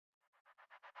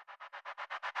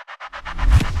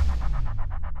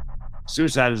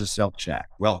Suicide is a self-check.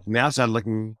 Well, from the outside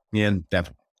looking in,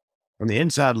 definitely. From the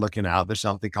inside looking out, there's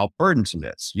something called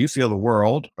burdensomeness. You feel the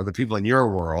world or the people in your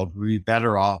world would be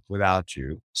better off without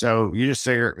you. So you just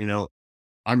figure,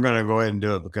 I'm going to go ahead and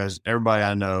do it because everybody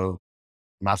I know,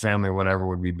 my family, whatever,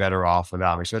 would be better off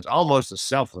without me. So it's almost a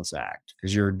selfless act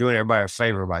because you're doing everybody a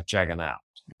favor by checking out.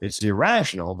 It's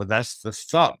irrational, but that's the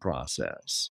thought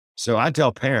process. So I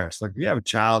tell parents, like, if you have a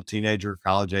child, teenager,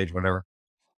 college age, whatever,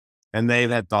 and they've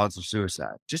had thoughts of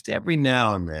suicide, just every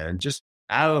now and then, just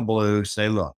out of the blue, say,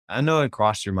 look, I know it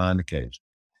crossed your mind occasionally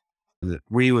that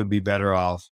we would be better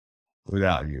off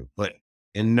without you, but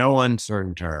in no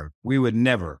uncertain term, we would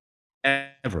never,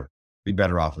 ever be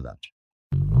better off without you.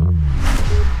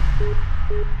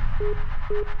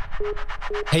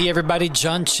 Hey everybody,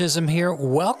 John Chisholm here.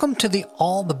 Welcome to the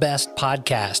All the Best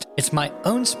podcast. It's my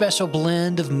own special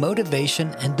blend of motivation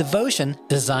and devotion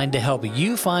designed to help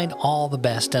you find all the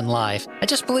best in life. I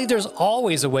just believe there's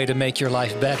always a way to make your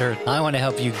life better. I want to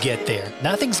help you get there.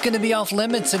 Nothing's going to be off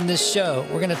limits in this show.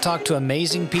 We're going to talk to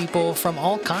amazing people from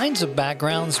all kinds of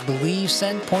backgrounds, beliefs,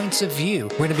 and points of view.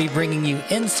 We're going to be bringing you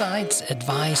insights,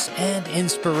 advice, and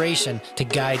inspiration to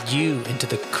guide you into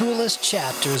the coolest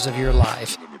chapters of your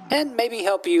life, and maybe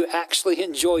help you actually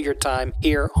enjoy your time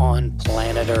here on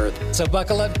planet Earth. So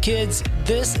buckle up, kids.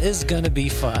 This is going to be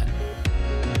fun.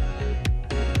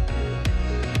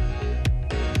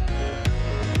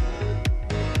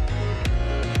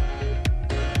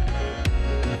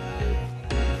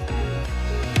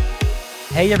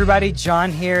 Hey everybody, John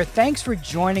here. Thanks for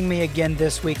joining me again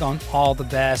this week on All the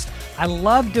Best. I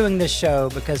love doing this show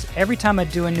because every time I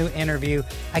do a new interview,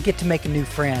 I get to make a new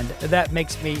friend. That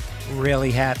makes me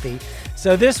really happy.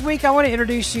 So this week, I want to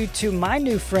introduce you to my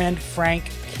new friend,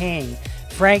 Frank King.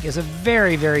 Frank is a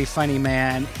very, very funny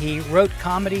man. He wrote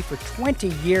comedy for 20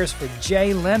 years for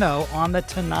Jay Leno on The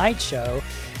Tonight Show,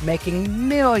 making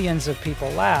millions of people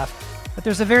laugh. But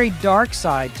there's a very dark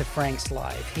side to Frank's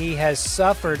life. He has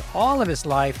suffered all of his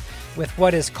life with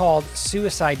what is called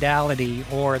suicidality,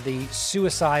 or the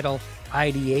suicidal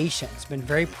ideation. It's been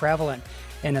very prevalent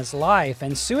in his life,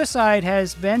 and suicide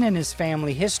has been in his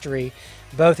family history.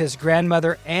 Both his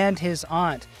grandmother and his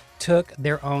aunt took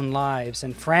their own lives,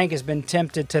 and Frank has been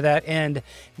tempted to that end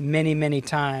many, many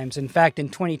times. In fact, in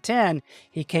 2010,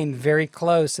 he came very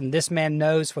close, and this man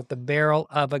knows what the barrel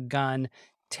of a gun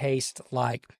tastes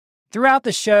like. Throughout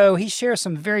the show, he shares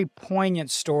some very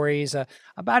poignant stories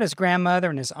about his grandmother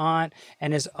and his aunt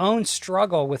and his own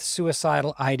struggle with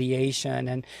suicidal ideation.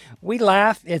 And we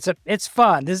laugh. It's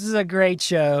fun. This is a great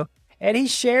show. And he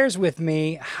shares with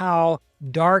me how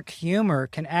dark humor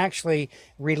can actually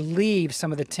relieve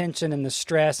some of the tension and the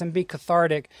stress and be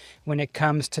cathartic when it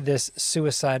comes to this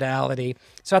suicidality.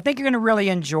 So I think you're going to really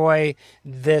enjoy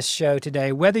this show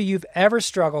today. Whether you've ever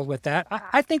struggled with that,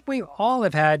 I think we all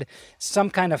have had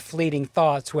some kind of fleeting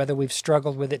thoughts, whether we've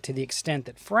struggled with it to the extent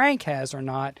that Frank has or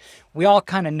not. We all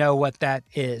kind of know what that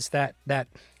is, that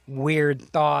weird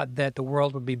thought that the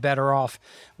world would be better off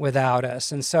without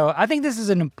us. And so I think this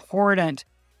is an important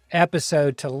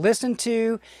episode to listen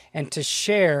to and to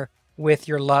share with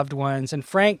your loved ones. And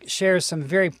Frank shares some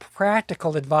very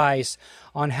practical advice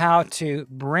on how to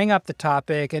bring up the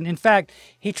topic. And in fact,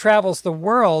 he travels the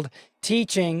world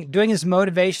doing his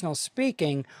motivational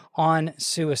speaking on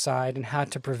suicide and how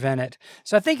to prevent it.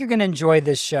 So I think you're going to enjoy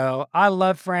this show. I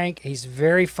love Frank. He's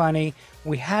very funny.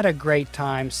 We had a great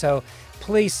time. So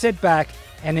please sit back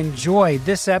and enjoy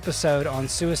this episode on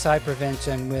suicide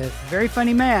prevention with very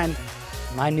funny man,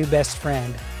 my new best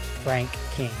friend, Frank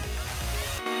King.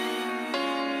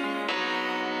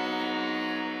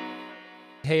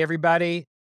 Hey, everybody.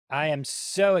 I am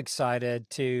so excited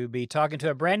to be talking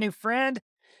to a brand new friend,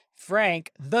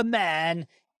 Frank, the man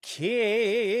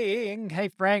King. Hey,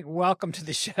 Frank, welcome to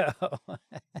the show.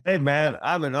 Hey, man,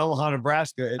 I'm in Omaha,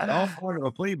 Nebraska. It's all part of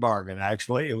a plea bargain,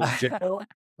 actually. It was jail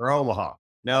or Omaha.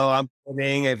 No, I'm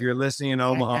kidding. If you're listening in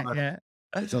Omaha. Yeah.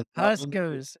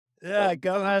 Huskers. Yeah,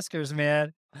 go Huskers,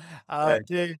 man.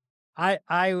 Dude,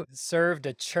 I served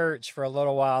a church for a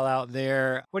little while out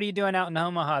there. What are you doing out in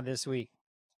Omaha this week?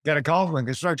 Got a call from a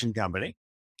construction company.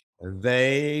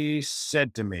 They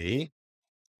said to me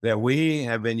that we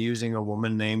have been using a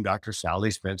woman named Dr. Sally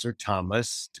Spencer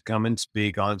Thomas to come and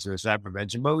speak on suicide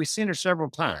prevention, but we've seen her several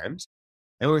times,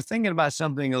 and we're thinking about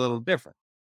something a little different.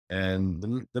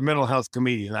 And the mental health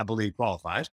comedian, I believe,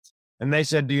 qualifies. And they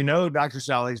said, do you know Dr.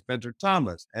 Sally Spencer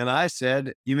Thomas? And I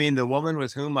said, you mean the woman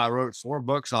with whom I wrote 4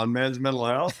 books on men's mental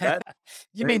health?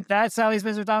 You mean that Sally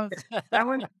Spencer Thomas? That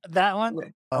one? That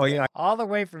one? Oh, yeah. All the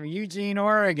way from Eugene,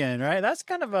 Oregon, right? That's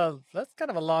kind of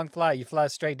a long flight. You fly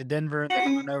straight to Denver and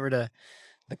then over to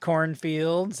the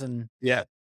cornfields and Yeah.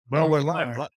 Well, what a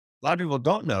lot of people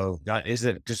don't know is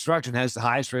that construction has the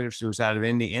highest rate of suicide of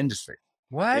any industry.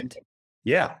 What?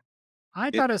 Yeah.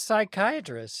 I thought a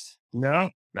psychiatrist. No,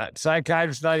 not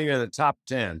psychiatrists, not even in the top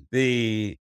 10.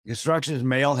 The construction is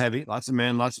male heavy, lots of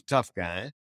men, lots of tough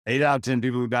guys. 8 out of 10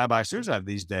 people who die by suicide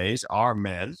these days are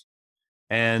men.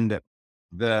 And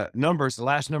the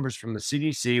last numbers from the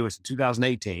CDC was in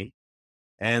 2018.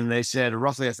 And they said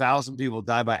roughly 1,000 people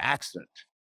die by accident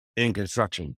in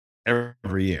construction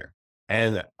every year.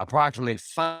 And approximately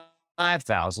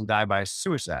 5,000 die by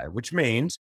suicide, which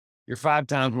means you're 5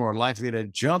 times more likely to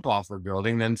jump off a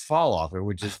building than fall off it,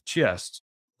 which is just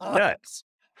nuts.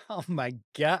 Oh my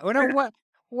God.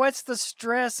 What's the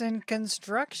stress in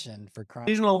construction for crying?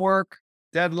 Seasonal work,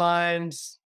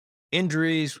 deadlines,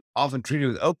 injuries, often treated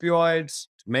with opioids,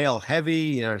 male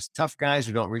heavy, it's tough guys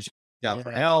who don't reach out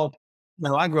for help.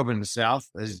 No, I grew up in the South,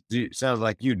 sounds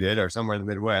like you did, or somewhere in the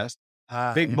Midwest.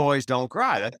 Big boys don't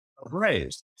cry. That's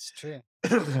raised. It's true.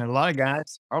 And a lot of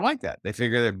guys are like that. They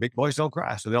figure that big boys don't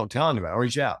cry, so they don't tell anybody or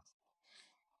reach out.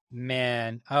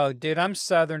 Man. Oh, dude, I'm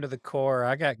Southern to the core.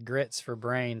 I got grits for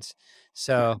brains.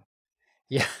 So,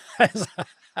 yeah.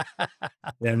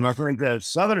 And my friend, the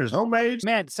Southerners homemade.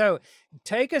 Man, so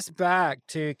take us back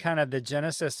to kind of the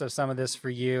genesis of some of this for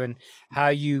you and how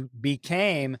you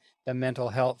became the mental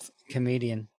health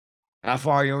comedian. How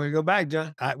far you want me to go back,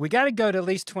 John? We got to go to at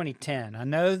least 2010. I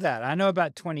know that. I know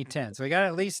about 2010. So we got to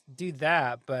at least do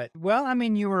that. But, well, I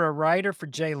mean, you were a writer for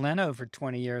Jay Leno for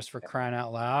 20 years, for crying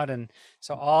out loud. And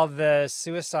so all the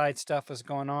suicide stuff was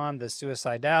going on, the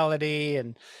suicidality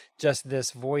and just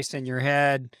this voice in your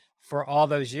head for all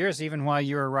those years, even while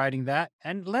you were writing that.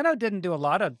 And Leno didn't do a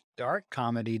lot of dark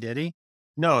comedy, did he?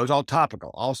 No, it was all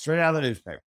topical, all straight out of the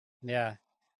newspaper. Yeah.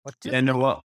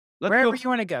 Wherever you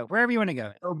want to go. Wherever you want to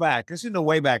go. Go back. This is the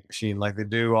Wayback Machine, like they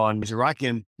do on Rocky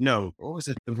and what was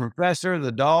it? The Professor,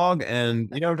 the dog, and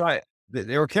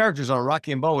there were characters on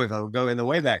Rocky and Bullwinkle go in the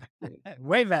Wayback.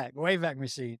 Wayback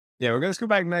Machine. Yeah, let's go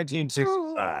back to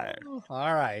 1965.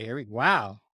 All right,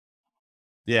 wow.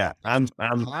 Yeah, I'm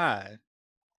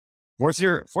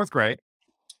fourth grade,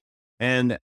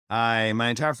 and my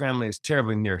entire family is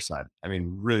terribly nearsighted. I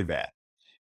mean, really bad.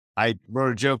 I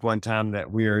wrote a joke one time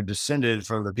that we are descended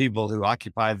from the people who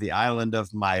occupied the island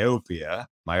of myopia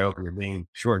being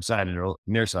short-sighted or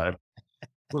nearsighted,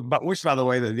 but which, by the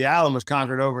way, the island was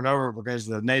conquered over and over because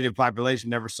the native population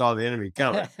never saw the enemy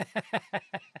coming.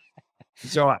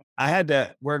 So I had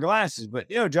to wear glasses. But,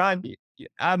 John,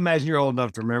 I imagine you're old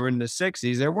enough to remember in the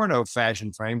 60s, there were no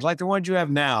fashion frames like the ones you have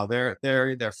now. They're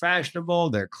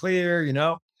fashionable. They're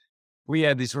clear, We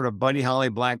had these sort of Buddy Holly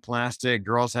black plastic.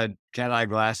 Girls had cat eye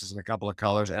glasses in a couple of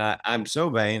colors. And I'm so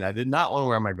vain. I did not want to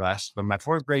wear my glasses, but my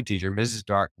fourth grade teacher, Mrs.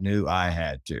 Dark, knew I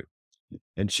had to.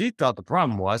 And she thought the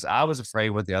problem was I was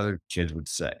afraid what the other kids would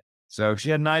say. So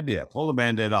she had an idea, pull the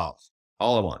Band-Aid off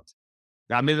all at once,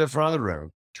 got me to the front of the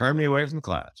room, turned me away from the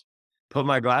class, put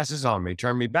my glasses on me,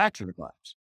 turned me back to the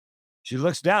class. She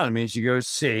looks down at me and she goes,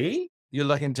 "See, you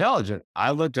look intelligent."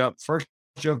 I looked up, first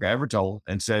joke I ever told,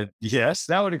 and said, "Yes,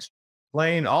 that would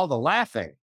explain all the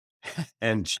laughing."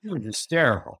 And she was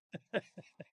hysterical.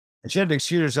 And she had to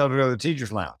excuse herself to go to the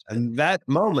teacher's lounge. And that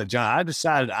moment, John, I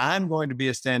decided I'm going to be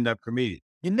a stand-up comedian.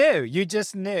 You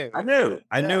just knew. I knew it.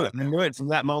 I knew it from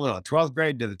that moment on. 12th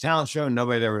grade, did the talent show.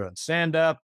 Nobody had ever done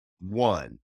stand-up.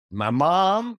 Won. My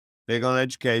mom, big on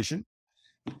education,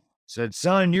 said,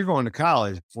 "Son, you're going to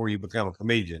college before you become a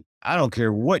comedian. I don't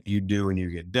care what you do when you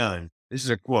get done." This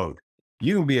is a quote.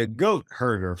 "You can be a goat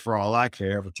herder for all I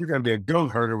care, but you're going to be a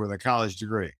goat herder with a college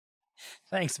degree."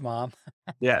 Thanks, Mom.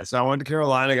 Yeah. So I went to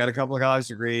Carolina, got a couple of college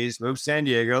degrees, moved to San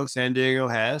Diego. San Diego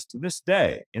has, to this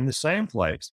day, in the same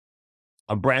place,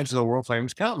 a branch of the world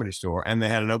famous comedy store. And they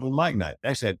had an open mic night. They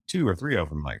actually had 2 or 3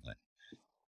 open mic nights.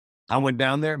 I went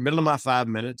down there, middle of my 5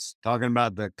 minutes, talking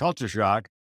about the culture shock,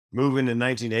 moving in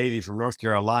 1980 from North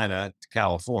Carolina to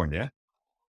California.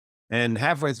 And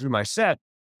halfway through my set,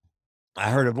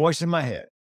 I heard a voice in my head,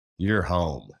 "You're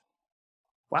home."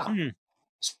 Wow.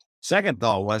 Second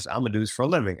thought was, I'm going to do this for a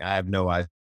living. I have no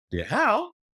idea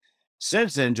how.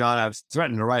 Since then, John, I've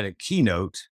threatened to write a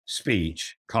keynote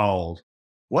speech called,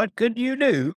 "What Could You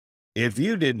Do If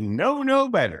You Didn't Know No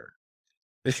Better?"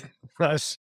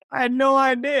 Because I had no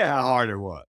idea how hard it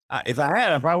was. If I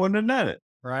had, I probably wouldn't have done it.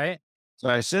 Right. So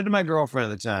I said to my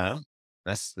girlfriend at the time,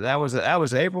 that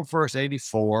was April 1st,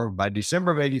 84. By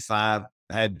December of 85,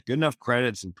 I had good enough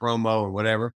credits and promo or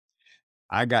whatever.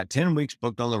 I got 10 weeks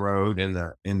booked on the road in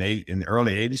the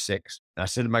early 86. I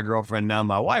said to my girlfriend, now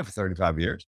my wife for 35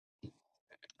 years,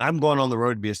 "I'm going on the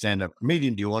road to be a stand-up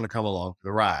comedian. Do you want to come along for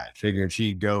the ride?" Figuring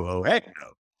she'd go, "Oh, heck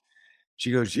no."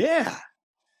 She goes, "Yeah."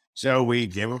 So we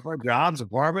gave up our jobs,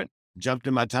 apartment, jumped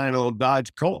in my tiny little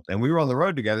Dodge Colt, and we were on the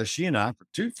road together, she and I, for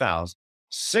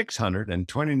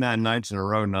 2,629 nights in a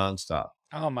row nonstop.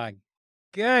 Oh my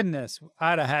goodness.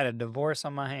 I'd have had a divorce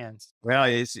on my hands. Well,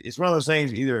 it's one of those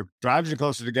things, either drives you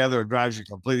closer together or drives you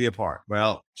completely apart.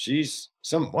 Well,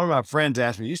 one of my friends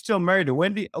asked me, "You still married to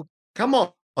Wendy?" Oh, come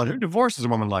on. Who divorces a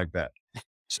woman like that?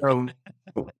 So,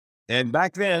 and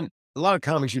back then, a lot of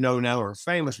comics now are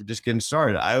famous for just getting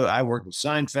started. I worked with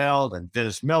Seinfeld and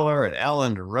Dennis Miller and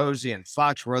Ellen and Rosie and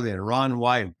Foxworthy and Ron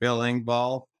White and Bill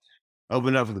Engvall.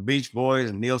 Opened up for the Beach Boys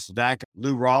and Neil Sedaka,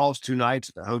 Lou Rawls, 2 nights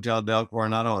at the Hotel Del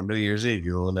Coronado on New Year's Eve.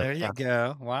 There you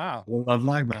go. Wow. Love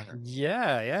like that.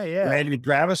 Yeah. Randy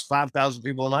Travis, 5,000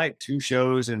 people a night, 2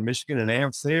 shows in Michigan and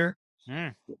amphitheater.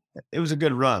 It was a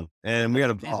good run, and we had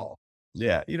a ball.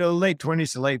 Yeah, late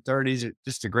 20s to late 30s,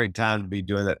 just a great time to be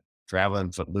doing that,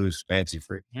 traveling, footloose, fancy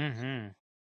free.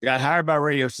 Got hired by a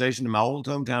radio station in my old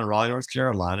hometown, Raleigh, North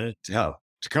Carolina, to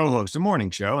co-host a morning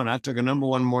show. And I took a number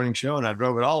 1 morning show and I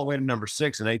drove it all the way to number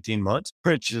 6 in 18 months,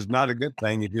 which is not a good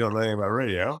thing if you don't know anything about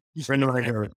radio. A friend of mine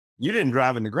goes, "You didn't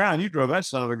drive in the ground. You drove that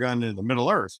son of a gun into the Middle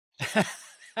Earth."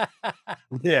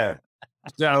 Yeah.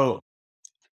 So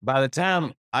by the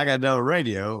time I got done with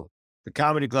radio, the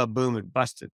comedy club boom had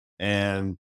busted.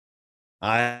 And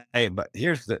but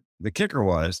here's the kicker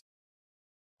was,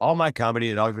 all my comedy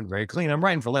had always been very clean. I'm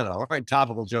writing for Leno. I'm writing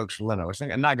topical jokes for Leno. It's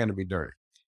not going to be dirty.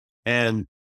 And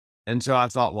so I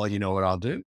thought, well, you know what I'll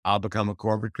do? I'll become a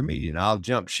corporate comedian. I'll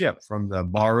jump ship from the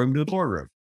barroom to the boardroom.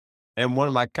 And one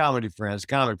of my comic friends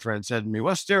said to me,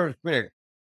 "What's the difference between a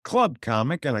club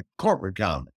comic and a corporate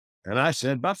comic?" And I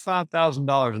said, "About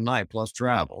 $5,000 a night plus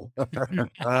travel."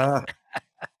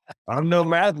 I'm no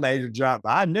math major, John, but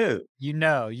I knew.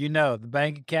 The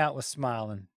bank account was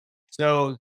smiling.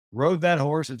 So rode that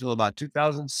horse until about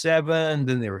 2007.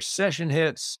 Then the recession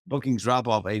hits, bookings drop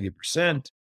off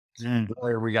 80%.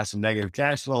 We got some negative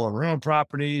cash flow on rental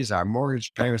properties. Our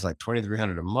mortgage payment was like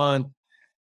 $2,300 a month.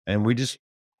 And I just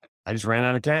ran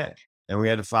out of cash, and we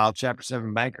had to file Chapter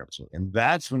 7 bankruptcy. And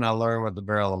that's when I learned what the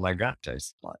barrel of my gut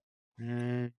tasted like.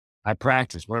 I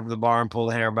practiced, went up to the bar and pulled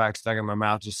the hair back, stuck it in my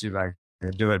mouth just to see if I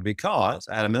could do it, because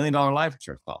I had $1 million life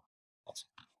insurance policy.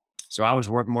 So I was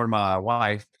worth more to my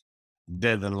wife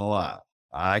dead than alive.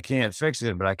 I can't fix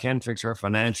it, but I can fix her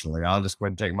financially. I'll just go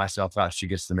ahead and take myself out. She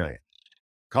gets the $1 million.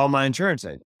 Call my insurance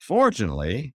agent.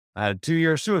 Fortunately, I had a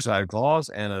 2-year suicide clause,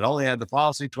 and it only had the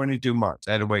policy 22 months.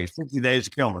 I had to wait 50 days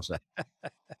to kill myself.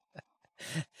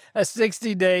 A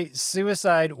 60-day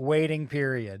suicide waiting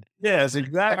period. Yes,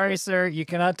 exactly. Sorry, sir, you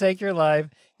cannot take your life.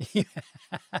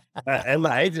 And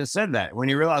my agent said that when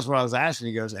he realized what I was asking,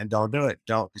 he goes, "And don't do it.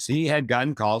 Don't." Because he had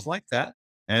gotten calls like that,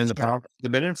 and the power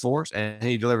had been enforced, and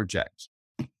he delivered checks.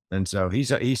 And so he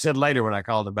said later when I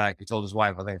called him back, he told his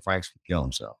wife, "I think Frank's going to kill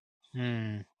himself."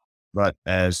 But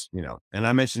as you know, and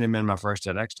I mentioned him in my first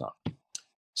TEDx talk.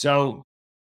 So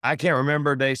I can't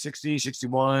remember day 60,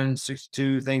 61,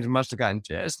 62. Things must have gotten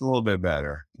just a little bit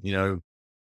better.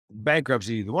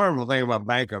 Bankruptcy, the wonderful thing about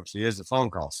bankruptcy is the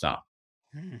phone call stop.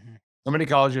 Somebody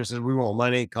calls you and says, "We want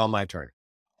money, call my attorney."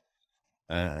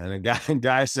 And a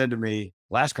guy said to me,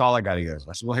 "Last call I got," he goes.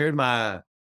 I said, "Well, here's my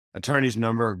attorney's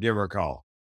number, give her a call."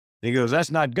 He goes,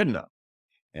 "That's not good enough."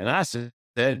 And I said,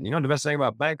 "You know the best thing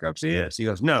about bankruptcy is?" He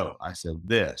goes, "No." I said,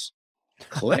 "This."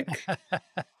 Click.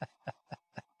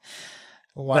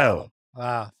 Wow. So,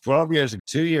 Wow.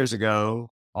 2 years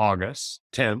ago, August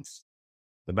 10th,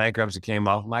 the bankruptcy came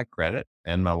off my credit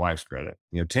and my wife's credit.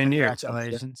 10 years.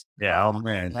 Congratulations. Yeah. Oh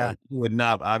man. Yeah.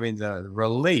 The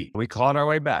relief. We clawed our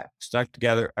way back, stuck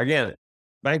together. Again,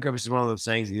 bankruptcy is one of those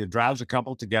things that either drives a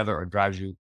couple together or drives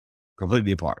you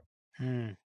completely apart.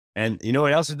 And you know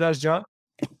what else it does, John?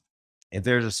 If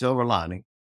there's a silver lining,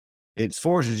 it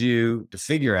forces you to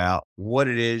figure out what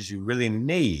it is you really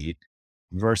need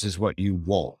versus what you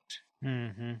want.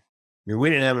 We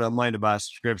didn't have enough money to buy a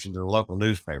subscription to the local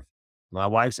newspaper. My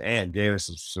wife's aunt gave us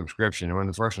a subscription, and when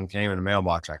the first one came in the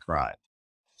mailbox, I cried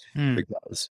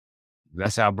because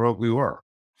that's how broke we were.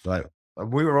 But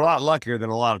we were a lot luckier than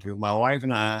a lot of people. My wife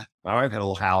had a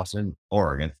little house in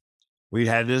Oregon. We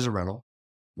had it as a rental.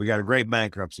 We got a great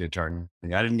bankruptcy attorney.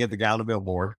 I didn't get the guy on the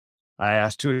billboard. I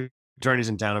asked 2 attorneys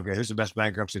in town, "Okay, who's the best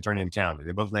bankruptcy attorney in county?"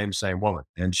 They both named the same woman,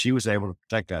 and she was able to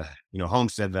protect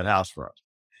homestead that house for us.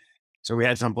 So we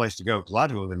had some place to go. A lot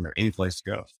of people didn't have any place to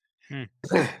go.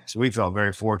 So we felt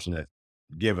very fortunate,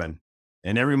 given.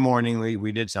 And every morning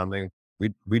we did something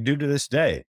we do to this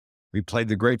day. We played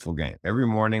the grateful game. Every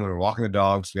morning when we were walking the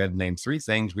dogs, we had to name 3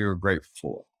 things we were grateful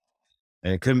for.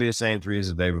 And it couldn't be the same 3 as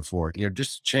the day before.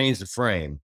 Just to change the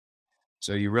frame.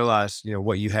 So you realize,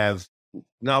 what you have,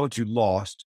 not what you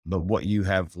lost, but what you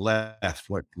have left,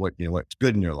 what's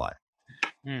good in your life.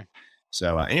 Mm.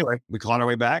 So anyway, we clawed our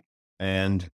way back,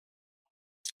 and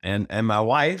my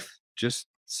wife just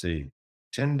see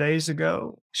 10 days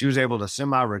ago, she was able to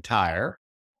semi-retire.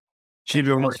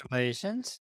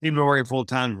 Congratulations. She'd been working full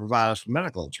time to provide us with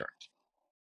medical insurance.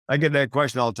 I get that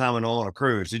question all the time when I'm on a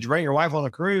cruise. Did you bring your wife on a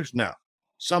cruise? No.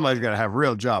 Somebody's got to have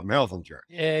real job health insurance.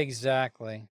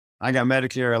 Exactly. I got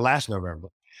Medicare last November.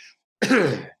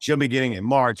 She'll be getting it in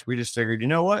March. We just figured, you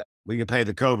know what? We can pay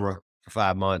the Cobra for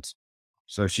 5 months.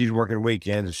 So she's working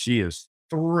weekends and she is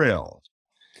thrilled.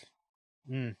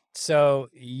 So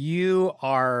you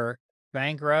are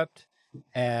bankrupt,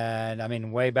 and I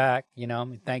mean, way back,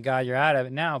 thank God you're out of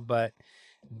it now, but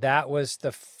that was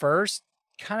the first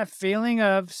kind of feeling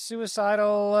of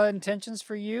suicidal intentions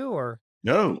for you, or?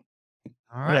 No.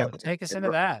 All right, take us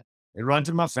into that. It runs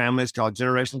in my family. It's called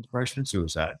generational depression and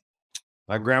suicide.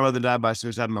 My grandmother died by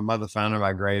suicide. My mother found her.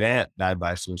 My great aunt died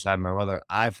by suicide. My mother,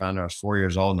 I found her. I was 4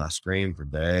 years old and I screamed for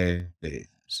days.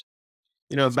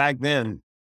 Back then,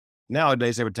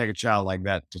 nowadays they would take a child like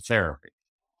that to therapy.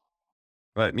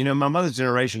 But, my mother's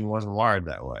generation wasn't wired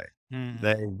that way.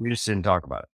 We just didn't talk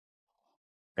about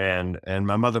it. And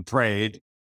my mother prayed.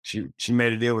 She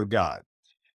made a deal with God.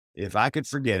 If I could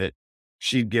forget it,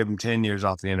 she'd give him 10 years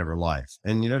off the end of her life.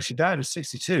 And, she died at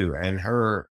 62, and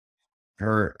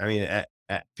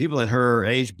people in her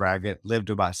age bracket lived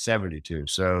to about 72.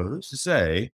 So who's to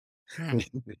say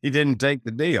he didn't take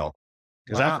the deal?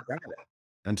 Because I forgot it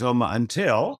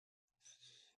until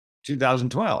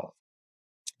 2012.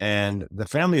 And the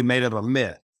family made up a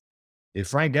myth. If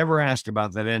Frank ever asked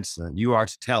about that incident, you are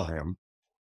to tell him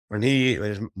when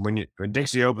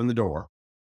Dixie opened the door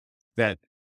that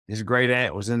his great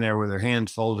aunt was in there with her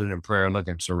hands folded in prayer and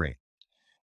looking serene.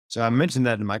 So I mentioned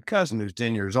that to my cousin, who's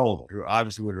 10 years older, who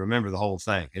obviously would remember the whole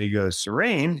thing. And he goes,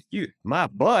 Serene, my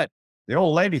butt, the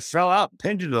old lady fell out and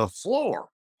pinned you to the floor.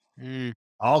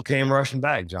 All came rushing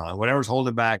back, John. Whatever's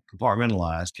holding back,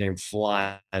 compartmentalized, came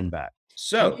flying back.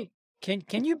 So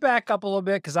can you back up a little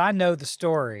bit? Because I know the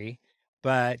story,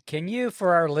 but can you,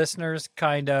 for our listeners,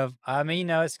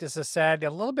 it's just a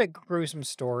little bit gruesome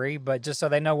story, but just so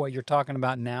they know what you're talking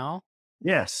about now.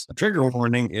 Yes. A trigger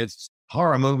warning. It's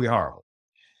horror movie horrible.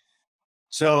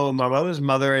 So my mother's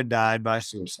mother had died by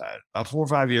suicide. About 4 or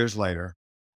 5 years later,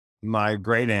 my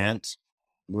great aunt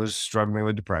was struggling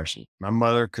with depression. My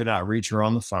mother could not reach her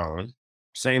on the phone.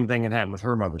 Same thing had happened with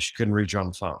her mother. She couldn't reach her on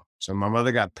the phone. So my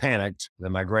mother got panicked that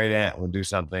my great aunt would do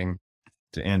something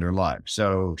to end her life.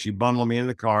 So she bundled me in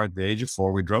the car at the age of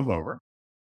 4. We drove over,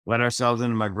 let ourselves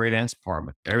into my great aunt's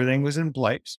apartment. Everything was in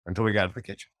place until we got to the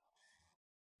kitchen.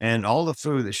 And all the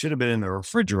food that should have been in the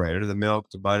refrigerator, the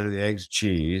milk, the butter, the eggs,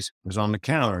 cheese, was on the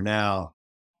counter. Now,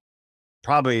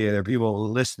 probably there are people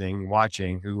listening,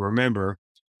 watching, who remember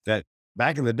that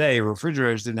back in the day,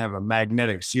 refrigerators didn't have a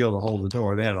magnetic seal to hold the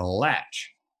door. They had a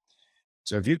latch.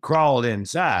 So if you crawled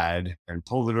inside and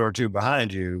pulled the door to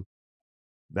behind you,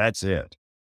 that's it.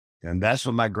 And that's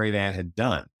what my great aunt had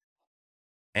done.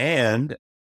 And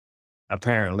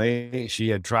apparently she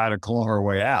had tried to claw her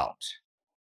way out,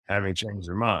 having changed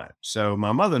her mind. So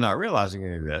my mother, not realizing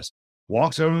any of this,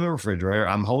 walks over to the refrigerator.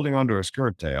 I'm holding onto her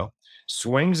skirt tail,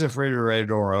 swings the refrigerator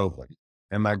door open,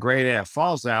 and my great aunt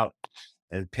falls out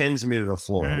and pins me to the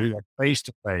floor. We were face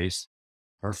to face,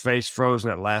 her face frozen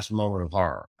at last moment of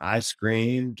horror. I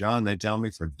screamed, John, they tell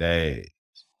me, for days.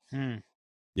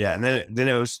 Yeah, and then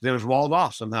it was walled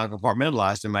off, somehow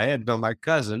compartmentalized in my head. But my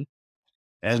cousin,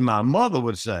 as my mother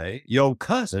would say, your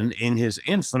cousin, in his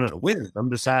infinite wisdom,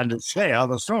 decided to share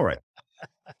the story.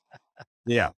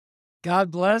 Yeah.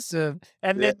 God bless him.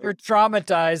 And then you're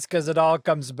traumatized because it all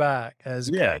comes back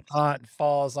as aunt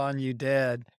falls on you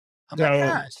dead. Oh my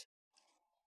gosh.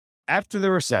 After the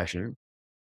recession,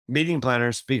 meeting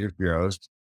planners, speakers bureaus,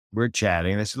 we're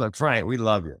chatting. They said, look, Frank, we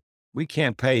love you. We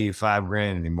can't pay you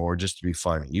 $5,000 anymore just to be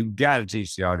funny. You got to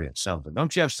teach the audience something.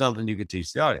 Don't you have something you could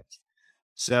teach the audience?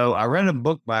 So I read a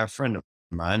book by a friend of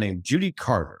mine named Judy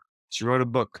Carter. She wrote a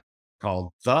book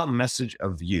called The Message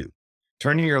of You,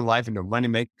 Turning Your Life into a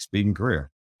Money-Making Speaking Career.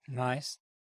 Nice.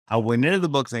 I went into the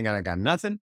book thinking I got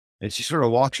nothing, and she sort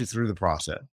of walks you through the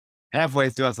process. Halfway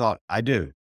through, I thought, I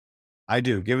do.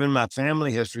 Given my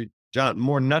family history, John,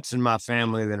 more nuts in my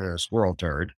family than in a squirrel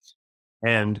turd.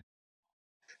 And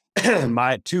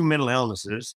my 2 mental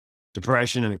illnesses,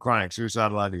 depression and chronic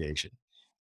suicidal ideation.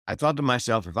 I thought to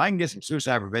myself, if I can get some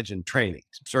suicide prevention training,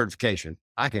 some certification,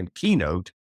 I can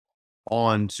keynote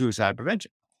on suicide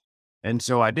prevention. And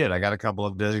so I did. I got a couple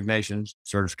of designations,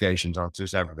 certifications on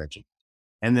suicide prevention.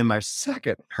 And then my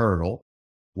second hurdle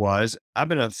was, I've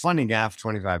been a funding guy for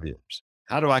 25 years.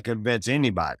 How do I convince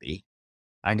anybody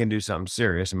I can do something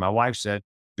serious. And my wife said,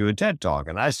 do a TED Talk.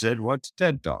 And I said, what's a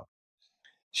TED Talk?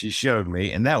 She showed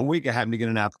me. And that week I happened to get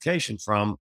an application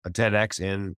from a TEDx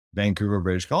in Vancouver,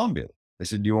 British Columbia. They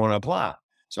said, do you want to apply?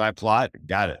 So I applied,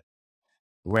 got it.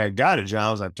 The way I got it,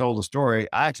 John, was I told the story.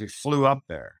 I actually flew up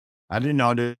there. I didn't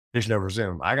audition over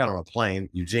Zoom. I got on a plane,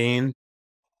 Eugene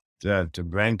to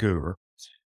Vancouver.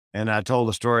 And I told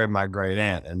the story of my great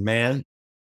aunt. And man,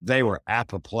 they were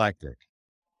apoplectic.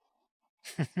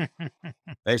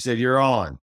 They said, you're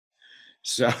on.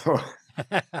 So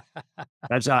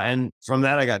that's how, and from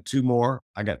that, I got 2 more.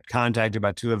 I got contacted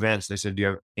by 2 events. They said, do you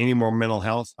have any more mental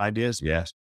health ideas?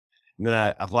 Yes. And then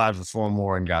I applied for 4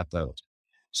 more and got those.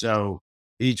 So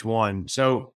each one.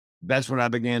 So that's what I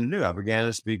began to do. I began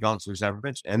to speak on suicide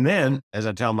prevention. And then, as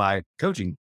I tell my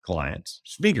coaching clients,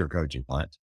 speaker coaching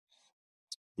clients,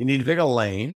 you need to pick a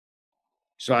lane.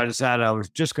 So I decided I was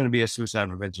just going to be a suicide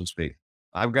prevention speaker.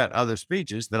 I've got other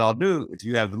speeches that I'll do if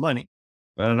you have the money,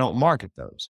 but I don't market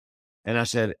those. And I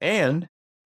said, and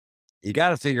you got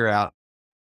to figure out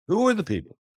who are the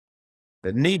people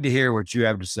that need to hear what you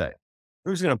have to say.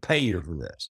 Who's going to pay you for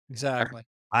this? Exactly.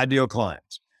 Ideal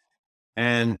clients.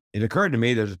 And it occurred to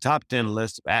me there's a top 10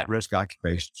 list of at-risk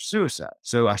occupations for suicide.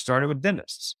 So I started with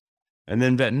dentists, and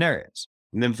then veterinarians,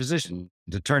 and then physicians,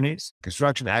 attorneys,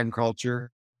 construction,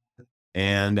 agriculture,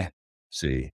 and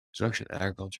construction,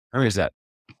 agriculture. How many is that?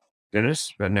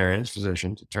 Dentists, veterinarians,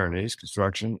 physicians, attorneys,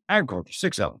 construction, agriculture,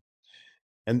 6 of them.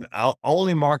 And I'll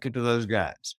only market to those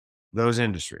guys, those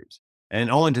industries,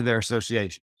 and only to their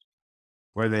associations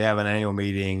where they have an annual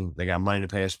meeting, they got money to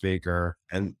pay a speaker.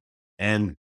 And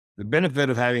the benefit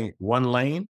of having one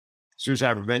lane,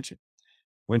 suicide prevention,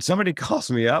 when somebody calls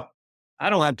me up, I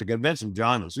don't have to convince them,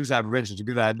 John, that suicide prevention is a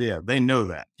good idea. They know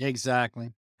that.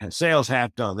 Exactly. And sales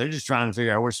half done. They're just trying to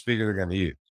figure out which speaker they're going to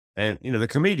use. And, the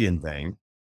comedian thing,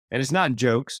 and it's not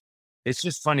jokes, it's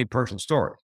just funny personal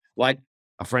stories. Like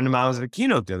a friend of mine was at a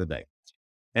keynote the other day,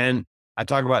 and I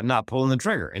talk about not pulling the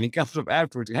trigger. And he comes up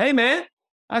afterwards, hey, man,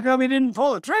 how come you didn't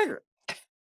pull the trigger?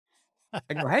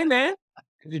 I go, hey, man,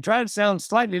 because you try to sound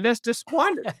slightly less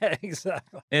disappointed.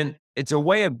 Exactly. And it's a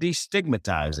way of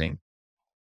destigmatizing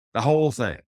the whole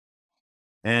thing.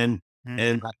 And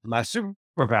my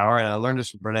superpower, and I learned this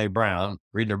from Brene Brown,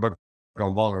 reading her book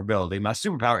on vulnerability. My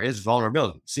superpower is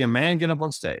vulnerability. See a man get up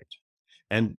on stage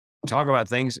and talk about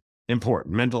things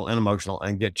important, mental and emotional,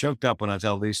 and get choked up when I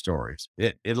tell these stories.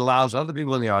 It allows other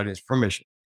people in the audience permission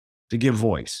to give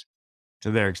voice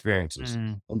to their experiences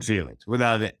and feelings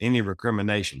without any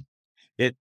recrimination.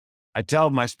 I tell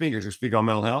my speakers who speak on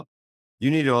mental health,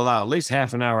 you need to allow at least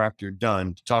half an hour after you're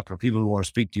done to talk to people who want to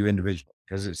speak to you individually,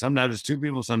 because sometimes it's 2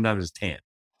 people, sometimes it's 10.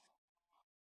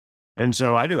 And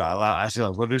so I do. I say,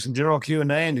 we'll do some general Q&A,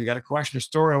 and you got a question or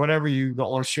story or whatever you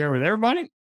don't want to share with everybody,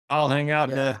 I'll hang out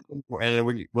and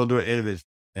then we'll do it individually.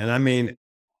 And I mean,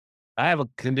 I have a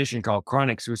condition called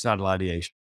chronic suicidal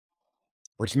ideation,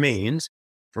 which means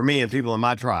for me and people in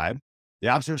my tribe, the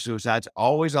option of suicide's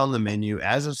always on the menu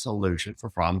as a solution for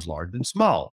problems large and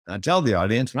small. And I tell the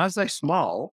audience, when I say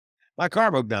small, my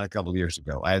car broke down a couple of years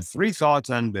ago. I had 3 thoughts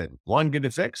unbidden. 1, get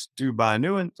it fixed. 2, buy a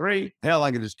new one. 3, hell,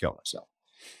 I could just kill myself.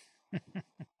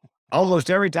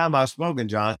 Almost every time I've spoken,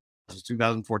 John, since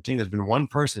 2014, there's been one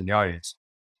person in the audience,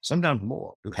 sometimes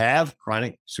more, who have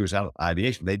chronic suicidal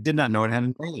ideation. They did not know it had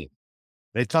an name.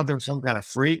 They thought there was some kind of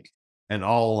freak and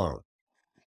all alone.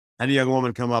 I had a young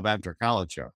woman come up after a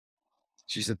college show.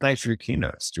 She said, thanks for your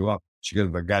keynote, Stu. She goes,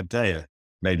 but God tell you,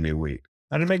 made me weep.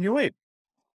 How did it make you weep?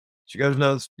 She goes,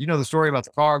 no, you know the story about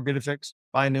the car, get it fixed,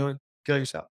 buy a new one, kill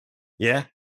yourself. Yeah,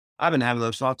 I've been having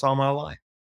those thoughts all my life.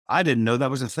 I didn't know that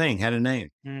was a thing, had a name.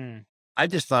 I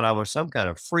just thought I was some kind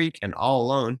of freak and all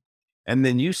alone. And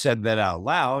then you said that out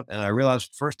loud, and I realized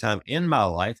for the first time in my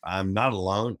life, I'm not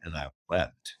alone, and I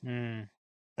wept.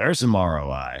 There's some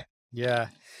ROI. Yeah.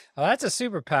 Well, that's a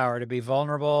superpower, to be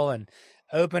vulnerable and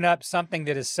open up something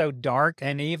that is so dark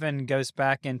and even goes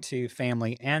back into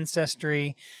family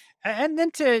ancestry, and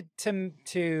then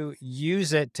to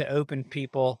use it to open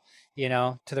people,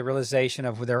 to the realization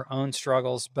of their own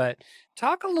struggles. But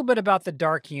talk a little bit about the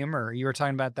dark humor. You were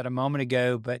talking about that a moment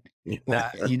ago, but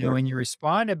when you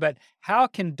responded, but how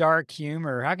can dark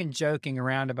humor, how can joking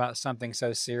around about something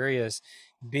so serious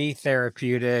be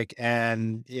therapeutic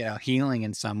and, healing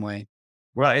in some way?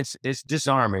 Well, it's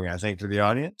disarming, I think, to the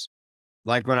audience.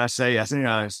 Like when I say,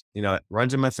 it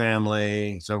runs in my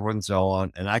family, so forth and so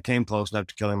on, and I came close enough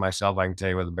to killing myself, I can tell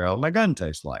you what the barrel of my gun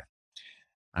tastes like.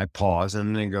 I pause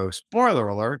and then go, spoiler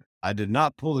alert, I did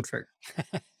not pull the trigger.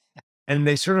 And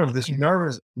they sort of this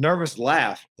nervous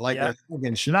laugh, like,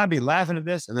 again, should I be laughing at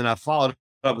this? And then I followed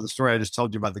up with the story I just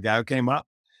told you about the guy who came up.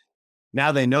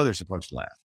 Now they know they're supposed to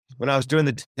laugh. When I was doing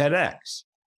the TEDx,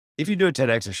 if you do a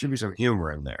TEDx, there should be some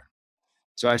humor in there.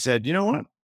 So I said, you know what?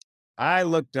 I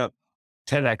looked up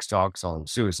TEDx talks on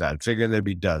suicide, figuring there'd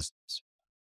be dozens.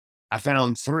 I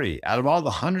found 3 out of all the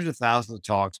hundreds of thousands of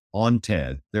talks on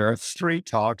TED. There are 3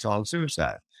 talks on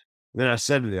suicide. Then I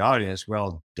said to the audience,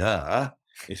 well, duh.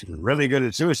 If you're really good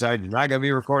at suicide, you're not going to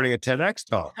be recording a TEDx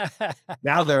talk.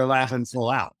 Now they're laughing full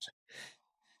out.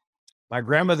 My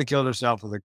grandmother killed herself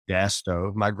with a gas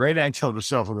stove. My great aunt killed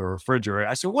herself with a refrigerator.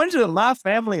 I said, when did my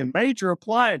family and major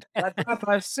applied?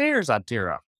 I Sears, I tear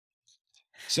up.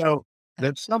 So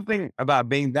there's something about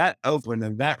being that open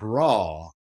and that raw,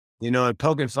 and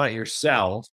poking fun at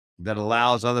yourself that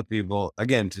allows other people,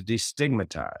 again, to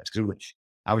destigmatize. Because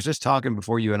I was just talking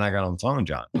before you and I got on the phone,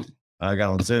 John. I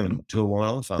got on Zoom to a woman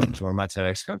on the phone to one of my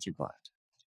TEDx coaching clients.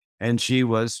 And she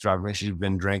was struggling. She'd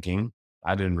been drinking,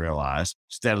 I didn't realize,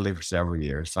 steadily for several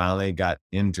years. Finally got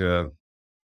into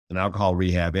an alcohol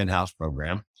rehab in-house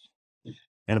program.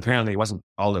 And apparently it wasn't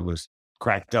all it was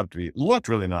cracked up to be. It looked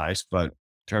really nice, but in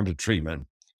terms of treatment.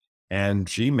 And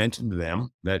she mentioned to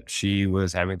them that she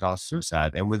was having thoughts of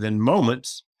suicide. And within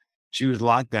moments, she was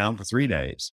locked down for 3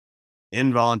 days,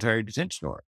 involuntary detention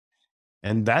order.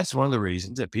 And that's one of the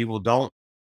reasons that people don't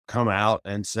come out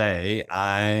and say,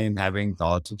 I'm having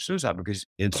thoughts of suicide, because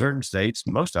in certain states,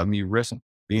 most of them, you risk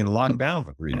being locked down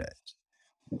for 3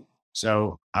 days.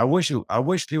 So I wish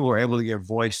people were able to give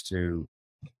voice to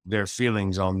their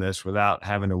feelings on this without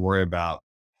having to worry about,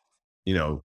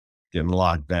 getting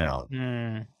locked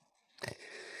down.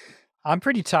 I'm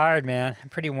pretty tired, man. I'm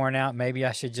pretty worn out. Maybe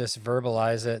I should just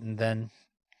verbalize it and then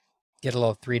get a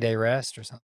little 3-day rest or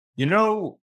something.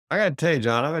 I got to tell you,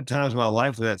 John, I've had times in my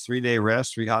life with that 3-day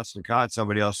rest, 3 hots in the cot,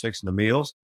 somebody else fixing the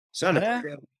meals. Sounded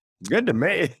good to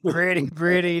me. Pretty.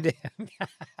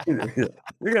 You're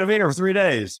going to be here for 3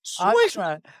 days. Swish.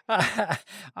 All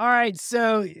right.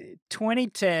 So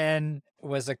 2010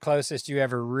 was the closest you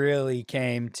ever really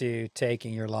came to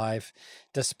taking your life,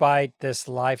 despite this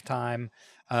lifetime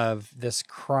of this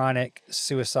chronic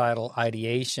suicidal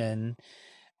ideation.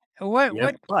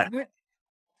 The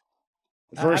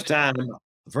first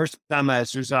time I had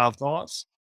suicidal thoughts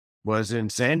was in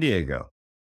San Diego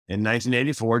in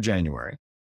 1984, January.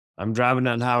 I'm driving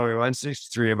down Highway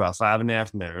 163 about 5 in the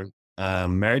afternoon.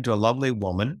 I'm married to a lovely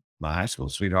woman, my high school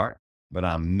sweetheart, but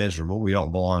I'm miserable. We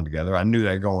don't belong together. I knew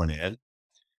that going in.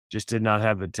 Just did not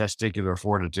have the testicular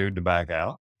fortitude to back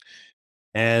out.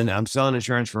 And I'm selling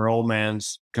insurance for an old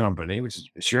man's company, which is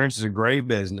insurance is a great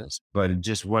business, but it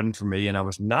just wasn't for me. And I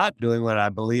was not doing what I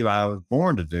believe I was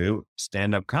born to do,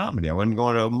 stand-up comedy. I wasn't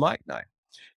going to open mic night.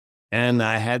 And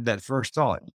I had that first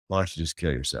thought, why don't you just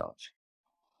kill yourself?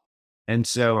 And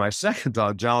so my second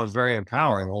thought, John, was very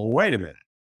empowering. Well, wait a minute.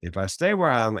 If I stay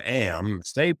where I am,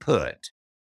 stay put,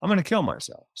 I'm going to kill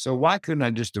myself. So why couldn't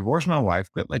I just divorce my wife,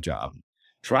 quit my job,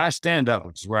 try stand-up,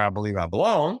 which is where I believe I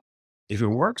belong? If it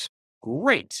works,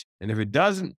 great. And if it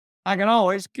doesn't, I can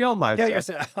always kill myself. Kill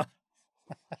yourself.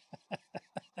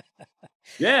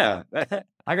 Yeah.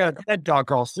 I got a TED talk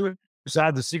called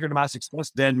Suicide, the Secret of My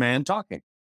Success, Dead Man Talking.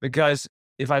 Because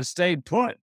if I'd stayed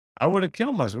put, I would have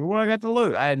killed myself. What I got to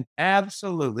lose? I had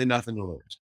absolutely nothing to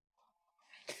lose.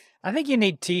 I think you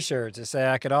need t-shirts to say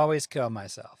I could always kill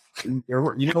myself. You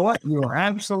know what? You are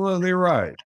absolutely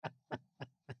right.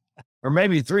 Or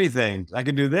maybe 3 things. I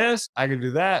could do this, I could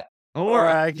do that, or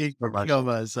I could kill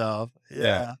myself.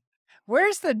 Yeah.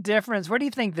 Where's the difference? What do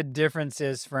you think the difference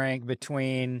is, Frank,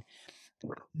 between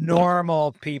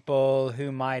normal people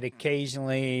who might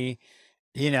occasionally,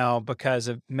 because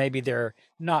of maybe they're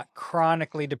not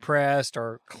chronically depressed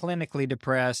or clinically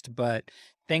depressed, but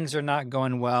things are not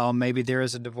going well. Maybe there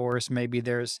is a divorce. Maybe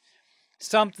there's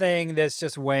something that's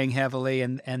just weighing heavily,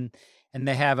 and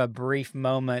they have a brief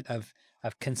moment of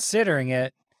considering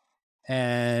it,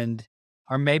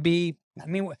 or maybe,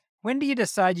 when do you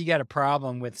decide you got a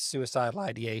problem with suicidal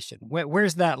ideation?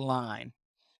 Where's that line?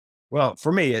 Well,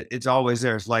 for me, it's always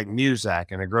there. It's like music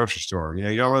in a grocery store.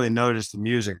 You don't really notice the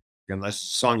music unless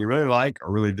it's a song you really like or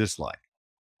really dislike.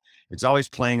 It's always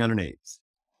playing underneath.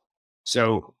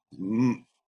 So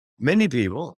many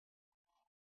people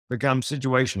become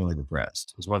situationally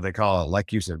depressed, is what they call it.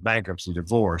 Like you said, bankruptcy,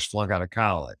 divorce, flunk out of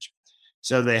college.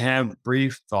 So they have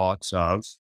brief thoughts of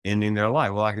ending their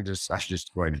life. Well, I should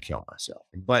just go ahead and kill myself.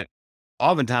 But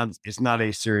oftentimes it's not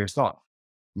a serious thought.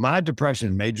 My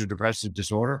depression, major depressive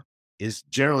disorder, is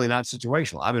generally not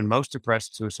situational. I've been most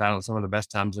depressed and suicidal at some of the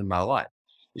best times in my life.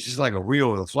 It's just like a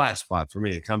wheel with a flat spot for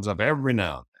me. It comes up every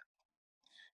now and then.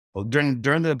 Well,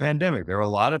 during the pandemic, there were a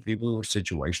lot of people who were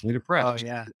situationally depressed. Oh,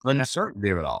 yeah. Uncertainty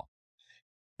of it all.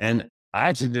 And I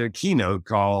actually did a keynote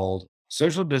called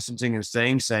social distancing and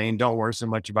staying sane. Don't worry so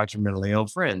much about your mentally ill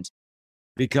friends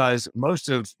because most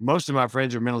of my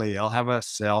friends who are mentally ill have a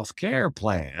self-care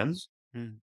plan.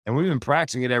 Mm. And we've been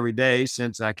practicing it every day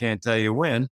since I can't tell you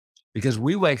when, because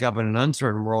we wake up in an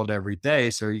uncertain world every day.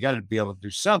 So you got to be able to do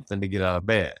something to get out of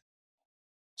bed.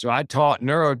 So I taught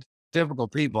neurotypical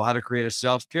people how to create a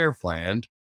self-care plan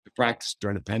to practice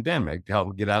during the pandemic to help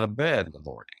them get out of bed in the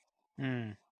morning.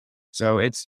 Mm. So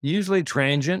it's usually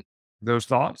transient, those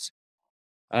thoughts.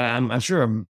 I'm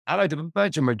sure I like to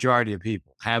bet a majority of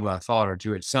people have a thought or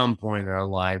two at some point in their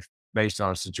life based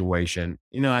on a situation.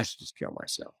 I should just kill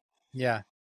myself. Yeah.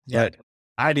 Yeah. But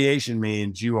ideation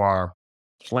means you are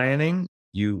planning.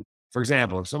 For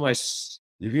example, if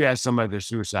you ask somebody if they're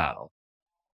suicidal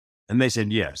and they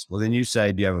said yes, well, then you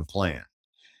say, do you have a plan?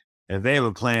 And if they have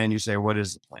a plan, you say, what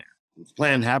is the plan? If the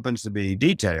plan happens to be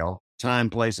detail, time,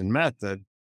 place, and method,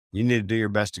 you need to do your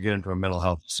best to get into a mental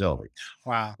health facility.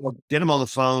 Wow. Well, get them on the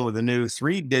phone with a new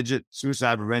 3-digit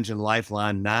suicide prevention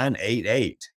lifeline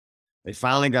 988. They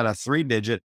finally got a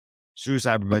 3-digit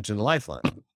suicide prevention lifeline.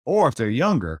 Or if they're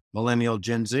younger, millennial,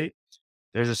 Gen Z,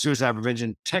 there's a suicide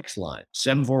prevention text line,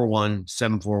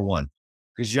 741-741.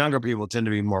 Because younger people tend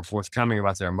to be more forthcoming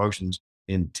about their emotions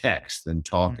in text than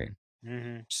talking.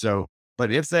 Mm-hmm. So,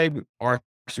 but if they are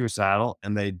suicidal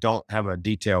and they don't have a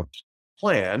detailed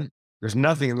plan, there's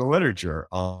nothing in the literature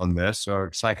on this. So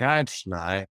psychiatrists and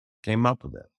I came up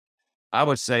with it. I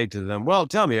would say to them, well,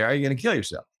 tell me, are you going to kill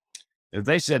yourself? If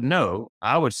they said no,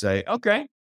 I would say, okay,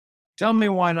 tell me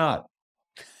why not.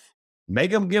 Make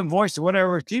them give voice to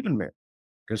whatever is keeping them.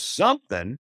 Because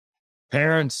something,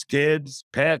 parents, kids,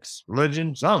 pets,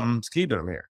 religion, something's keeping them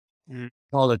here. Mm.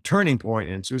 Called a turning point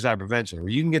in suicide prevention, where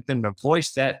you can get them to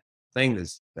voice that thing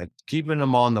that's keeping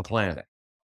them on the planet.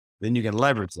 Then you can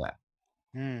leverage that.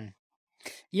 Mm.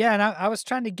 Yeah. And I was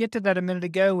trying to get to that a minute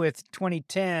ago with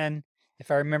 2010. If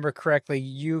I remember correctly,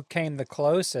 you came the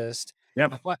closest.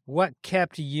 Yep. What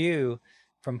kept you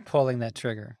from pulling that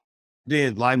trigger?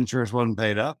 The life insurance wasn't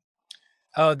paid up.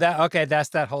 Oh, okay. That's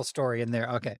that whole story in there.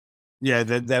 Okay. Yeah,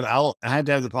 I had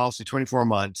to have the policy 24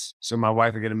 months. So my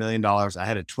wife would get $1 million. I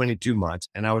had it 22 months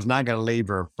and I was not going to leave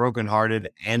her brokenhearted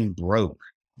and broke.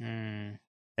 Mm.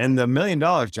 And the $1 million,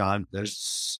 John,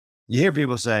 you hear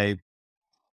people say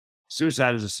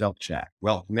suicide is a self-check.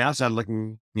 Well, from the outside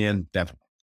looking in, definitely.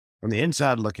 From the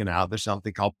inside looking out, there's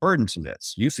something called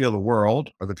burdensomeness. You feel the world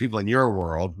or the people in your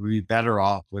world would be better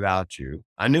off without you.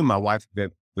 I knew my wife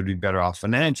would be better off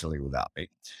financially without me.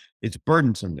 It's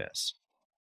burdensomeness.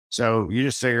 So you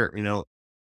just figure,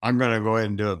 I'm going to go ahead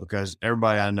and do it because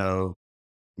everybody I know,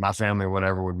 my family,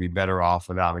 whatever, would be better off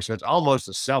without me. So it's almost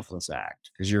a selfless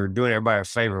act because you're doing everybody a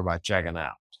favor by checking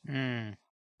out. Mm.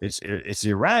 It's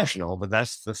irrational, but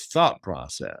that's the thought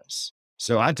process.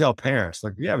 So I tell parents,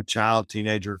 like, if you have a child,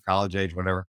 teenager, college age,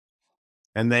 whatever,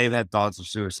 and they've had thoughts of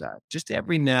suicide, just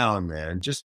every now and then,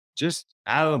 just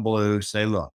out of the blue, say,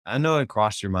 look, I know it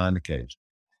crossed your mind occasionally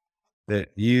that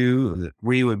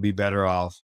we would be better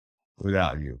off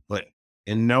without you, but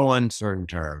in no uncertain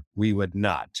term, we would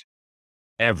not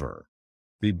ever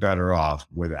be better off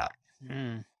without you.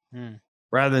 Mm. Mm.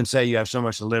 Rather than say you have so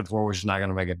much to live for, which is not going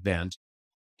to make a dent,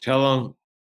 tell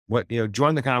them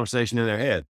join the conversation in their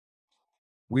head.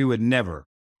 We would never,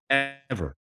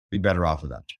 ever be better off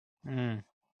without you. Mm.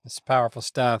 It's powerful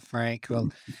stuff, Frank. Well,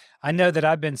 I know that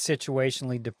I've been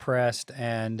situationally depressed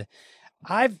and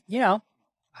I've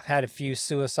had a few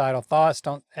suicidal thoughts.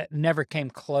 Never came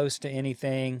close to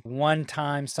anything. One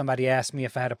time somebody asked me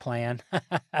if I had a plan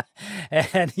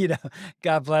and,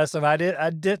 God bless them. I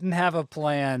didn't have a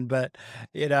plan, but,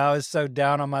 I was so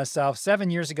down on myself.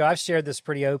 7 years ago, I've shared this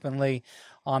pretty openly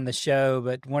on the show,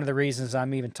 but one of the reasons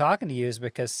I'm even talking to you is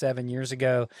because 7 years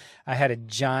ago, I had a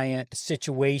giant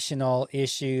situational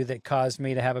issue that caused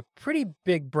me to have a pretty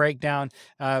big breakdown,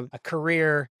 a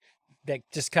career that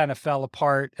just kind of fell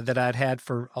apart that I'd had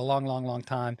for a long, long, long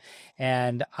time.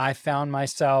 And I found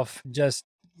myself just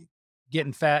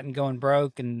getting fat and going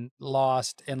broke and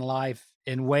lost in life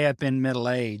and way up in middle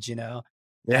age, Yeah.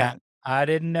 And I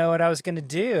didn't know what I was going to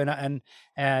do.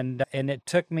 And it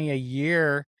took me a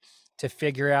year to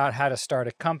figure out how to start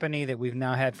a company that we've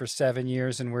now had for 7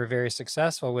 years and we're very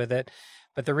successful with it.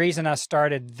 But the reason I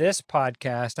started this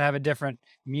podcast, I have a different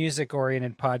music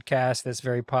oriented podcast that's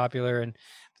very popular. And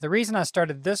the reason I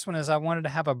started this one is I wanted to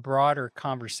have a broader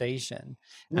conversation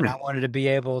and I wanted to be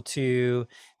able to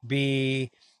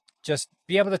be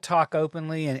able to talk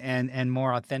openly and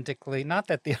more authentically. Not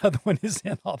that the other one is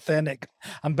inauthentic.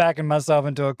 I'm backing myself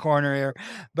into a corner here,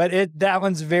 but that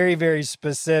one's very, very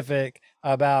specific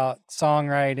about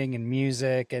songwriting and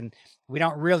music. And we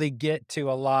don't really get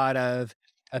to a lot of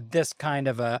this kind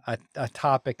of a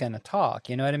topic and a talk.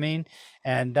 You know what I mean?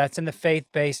 And that's in the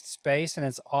faith-based space, and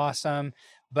it's awesome.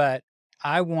 But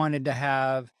I wanted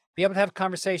to be able to have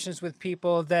conversations with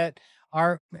people that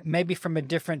are maybe from a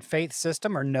different faith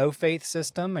system or no faith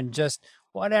system and just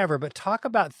whatever, but talk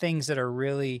about things that are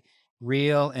really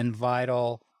real and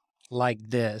vital like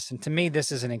this. And to me,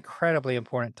 this is an incredibly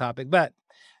important topic. But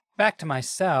back to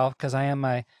myself, because I am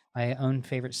my own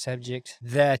favorite subject,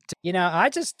 that, I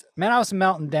was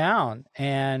melting down.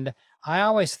 And I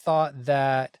always thought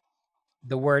that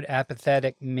the word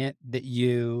apathetic meant that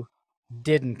you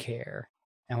didn't care.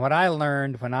 And what I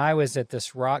learned when I was at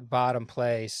this rock bottom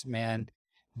place, man,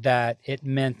 that it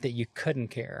meant that you couldn't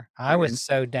care. I was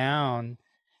so down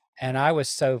and I was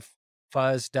so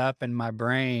fuzzed up in my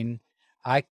brain,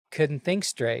 I couldn't think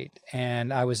straight.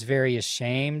 And I was very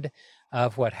ashamed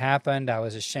of what happened. I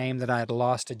was ashamed that I had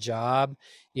lost a job,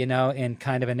 in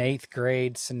kind of an eighth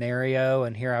grade scenario.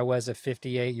 And here I was, a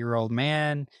 58-year-old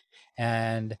man.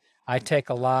 And I take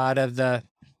a lot of the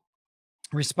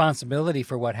responsibility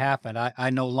for what happened. I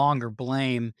no longer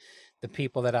blame the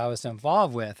people that I was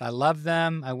involved with. I love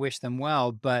them. I wish them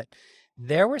well. But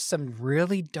there were some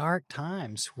really dark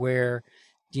times where,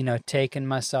 taking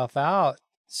myself out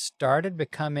started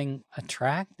becoming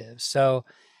attractive. So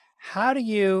how do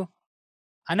you,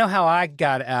 I know how I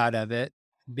got out of it,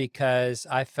 because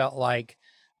I felt like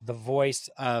the voice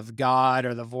of God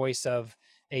or the voice of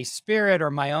a spirit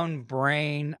or my own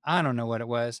brain, I don't know what it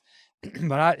was,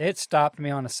 but it stopped me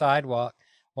on a sidewalk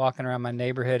walking around my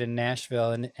neighborhood in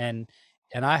Nashville, and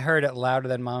I heard it louder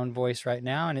than my own voice right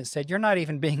now, and it said, "You're not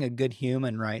even being a good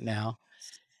human right now."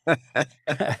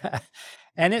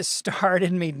 And it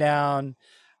started me down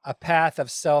a path of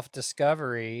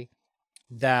self-discovery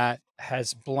that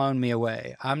has blown me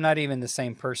away. I'm not even the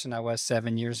same person I was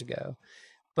 7 years ago.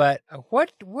 But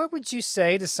what would you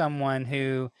say to someone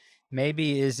who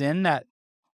maybe is in that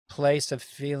place of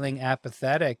feeling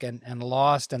apathetic and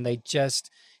lost, and they just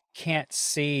can't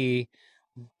see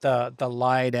the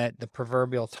light at the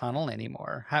proverbial tunnel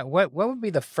anymore? What would be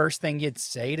the first thing you'd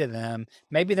say to them?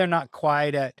 Maybe they're not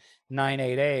quite at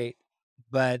 988,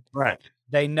 but Right.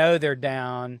 they know they're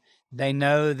down. They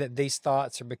know that these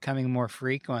thoughts are becoming more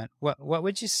frequent. What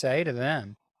would you say to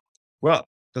them? Well,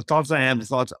 the thoughts I have, the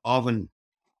thoughts often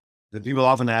that people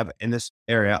often have in this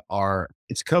area are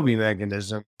it's a coping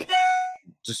mechanism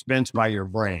dispensed by your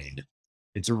brain.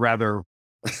 It's a rather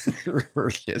it's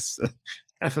kind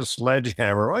of a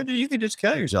sledgehammer. Well, you can just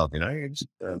kill yourself,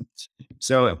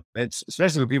 so it's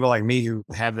especially with people like me who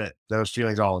have those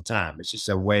feelings all the time. It's just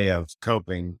a way of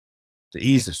coping to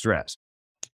ease the stress.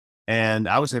 And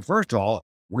I would say, first of all,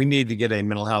 we need to get a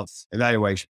mental health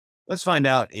evaluation. Let's find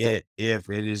out if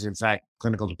it is in fact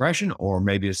clinical depression, or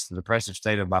maybe it's the depressive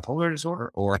state of bipolar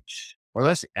disorder, or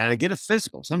let's and get a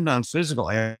physical. Sometimes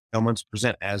physical ailments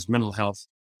present as mental health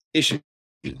issues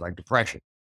like depression.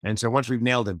 And so once we've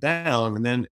nailed it down, and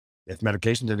then if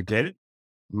medication's indicated,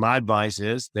 my advice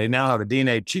is they now have a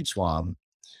DNA cheat swab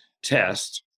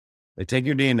test. They take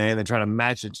your DNA and they try to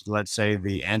match it to, let's say,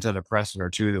 the antidepressant or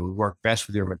two that would work best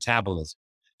with your metabolism.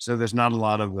 So there's not a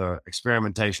lot of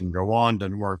experimentation. Go on,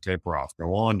 doesn't work, taper off.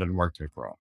 Go on, doesn't work, taper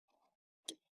off.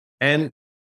 And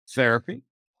therapy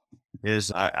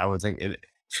is, I would think,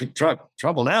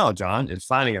 trouble now, John, is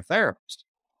finding a therapist,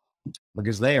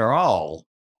 because they are all,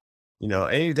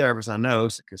 any therapist I know,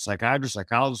 psychiatrists,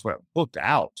 psychologists, were booked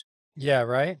out. Yeah,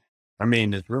 right. I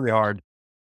mean, it's really hard.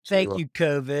 Thank you,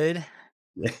 COVID.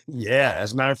 Yeah,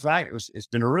 as a matter of fact, it's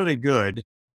been really good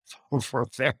for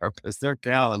therapists. Their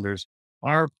calendars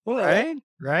are full.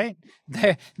 Right.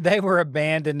 They were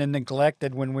abandoned and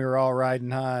neglected when we were all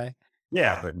riding high.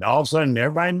 Yeah, but all of a sudden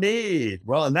everybody needs.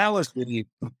 Well, and that was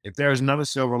if there's another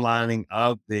silver lining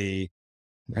of the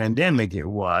pandemic, it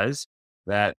was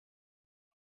that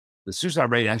the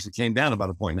suicide rate actually came down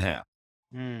about 1.5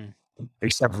 points,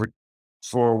 except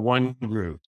for one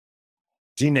group,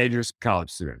 teenagers,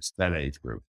 college students, that age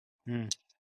group.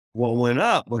 What went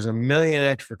up was a million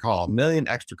extra calls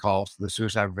to the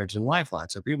Suicide Prevention Lifeline.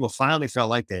 So people finally felt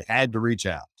like they had to reach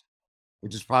out,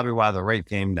 which is probably why the rate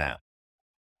came down.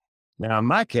 Now, in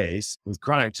my case, with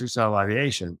chronic suicidal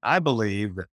ideation, I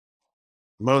believe that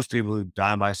most people who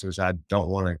die by suicide don't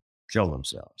want to kill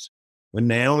themselves. When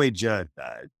Naomi Judd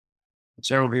died,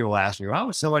 several people asked me, why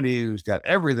would somebody who's got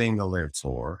everything to live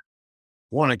for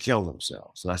want to kill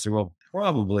themselves? And I said, well,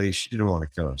 probably she didn't want to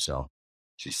kill herself.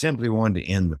 She simply wanted to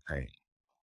end the pain.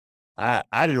 I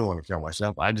didn't want to kill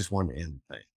myself. I just wanted to end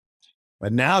the pain.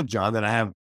 But now, John, that I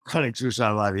have chronic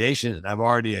suicidal ideation and I've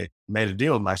already made a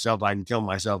deal with myself, I can kill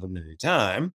myself at any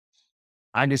time.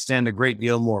 I can stand a great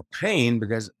deal more pain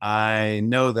because I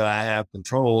know that I have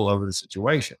control over the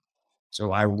situation.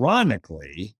 So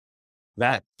ironically,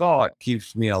 that thought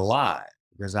keeps me alive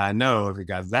because I know if it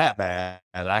got that bad,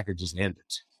 I could just end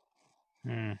it.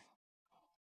 Hmm.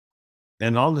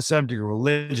 And on the subject of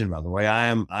religion, by the way, I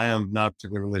am not a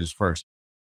particularly religious person.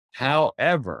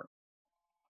 However,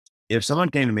 if someone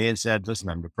came to me and said, listen,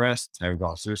 I'm depressed, I've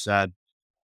gone suicide,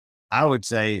 I would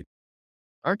say,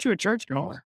 aren't you a church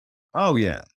goer? Oh,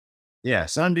 yeah. Yeah.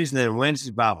 Sundays and then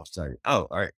Wednesdays Bible study. Oh,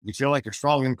 all right. You feel like you're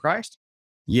strong in Christ?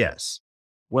 Yes.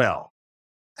 Well,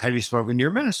 have you spoken to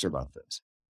your minister about this?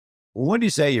 Well, what do you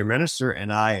say your minister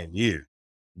and I and you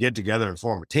get together and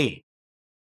form a team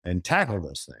and tackle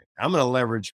this thing? I'm going to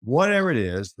leverage whatever it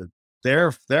is that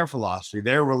their philosophy,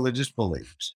 their religious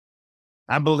beliefs.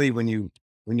 I believe when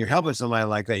you're helping somebody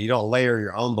like that, you don't layer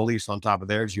your own beliefs on top of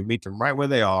theirs. You meet them right where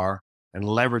they are and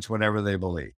leverage whatever they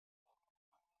believe.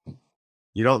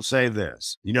 You don't say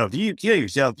this. If you kill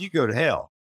yourself, you go to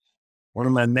hell. One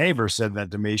of my neighbors said that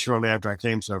to me shortly after I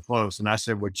came so close. And I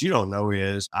said, what you don't know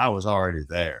is I was already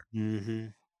there. Mm-hmm.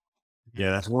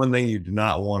 Yeah, that's one thing you do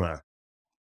not want to,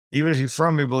 even if you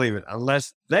firmly believe it,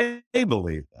 unless they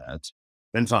believe that,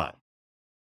 then fine.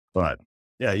 But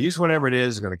yeah, use whatever it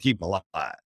is going to keep alive.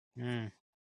 Mm.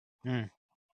 Mm.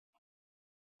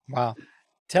 Wow.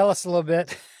 Tell us a little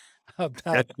bit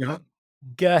about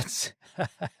guts.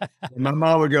 My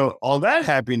mom would go, on that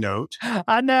happy note.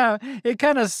 I know it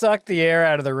kind of sucked the air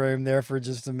out of the room there for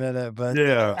just a minute, but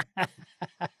yeah.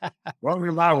 Welcome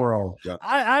to my world. Yeah.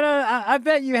 I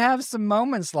bet you have some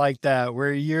moments like that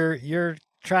where you're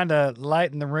trying to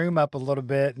lighten the room up a little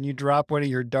bit and you drop one of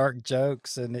your dark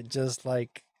jokes and it just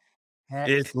like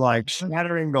it's like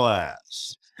shattering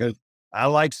glass. Because I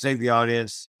like to take the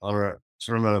audience on a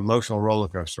sort of an emotional roller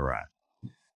coaster ride.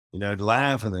 To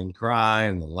laugh and then cry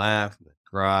and then laugh and then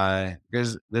cry.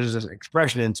 Because there's this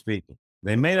expression in speaking.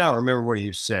 They may not remember what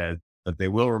you said, but they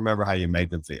will remember how you made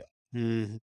them feel.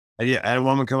 Mm-hmm. And yeah, I had a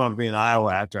woman come up to me in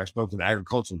Iowa after I spoke to an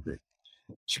agricultural group.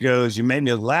 She goes, you made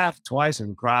me laugh twice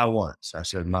and cry once. I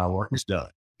said, my work is done.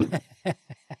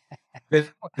 Because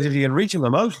if you can reach them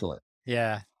emotionally.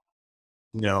 Yeah.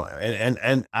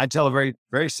 And I tell a very,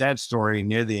 very sad story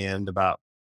near the end about,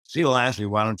 Sheila asked me,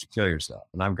 why don't you kill yourself?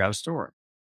 And I've got a story,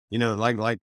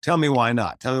 like, tell me why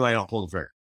not? Tell me why you don't pull the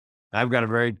trigger. I've got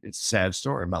it's a sad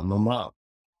story about my mom.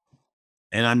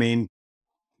 And I mean,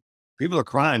 people are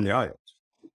crying in the audience.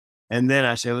 And then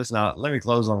I say, listen, now, let me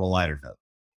close on a lighter note.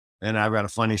 And I've got a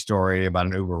funny story about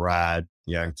an Uber ride,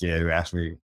 young kid who asked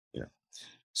me,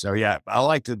 So yeah, I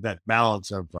liked that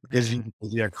balance of, because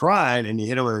you're crying and you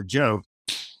hit him with a joke.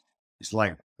 It's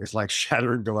like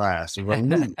shattered glass.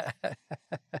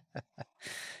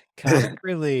 Comic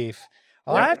relief.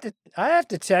 Oh, I have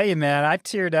to tell you, man, I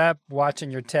teared up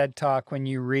watching your TED Talk when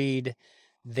you read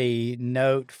the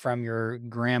note from your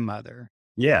grandmother.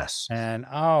 Yes. And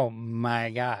oh my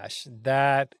gosh,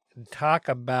 talk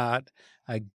about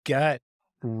a gut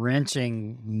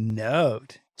wrenching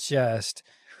note just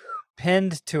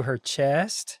pinned to her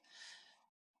chest.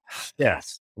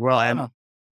 Yes. Well, and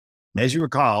as you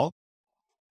recall,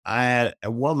 I had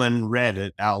a woman read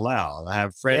it out loud. I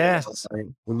have friends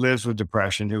who lives with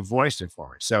depression who voiced it for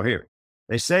me. So here,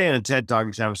 they say in a TED Talk,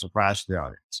 you have a surprise to the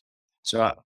audience.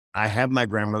 So I have my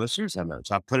grandmother's suicide note.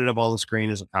 So I put it up on the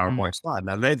screen as a PowerPoint slide.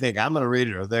 Now they think I'm going to read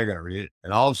it or they're going to read it.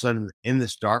 And all of a sudden in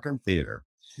this darkened theater,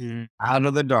 out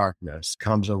of the darkness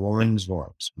comes a woman's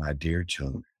voice. My dear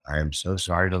children, I am so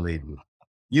sorry to leave you.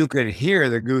 You could hear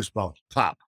the goosebumps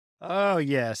pop. Oh,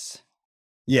 yes.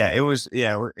 Yeah, it was.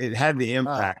 Yeah, it had the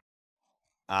impact.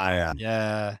 I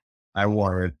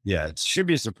wanted. Yeah, it should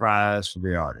be a surprise for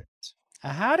the audience.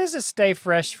 How does it stay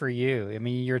fresh for you? I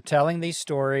mean, you're telling these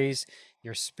stories,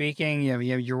 you're speaking.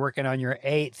 You're working on your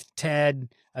 8th TED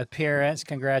appearance.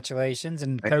 Congratulations,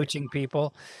 and coaching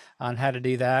people on how to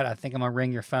do that. I think I'm gonna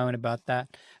ring your phone about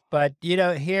that. But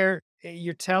here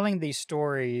you're telling these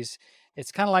stories.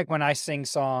 It's kind of like when I sing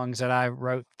songs that I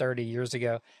wrote 30 years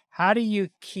ago. How do you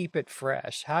keep it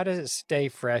fresh? How does it stay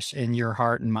fresh in your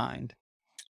heart and mind?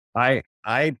 I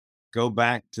go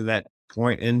back to that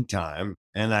point in time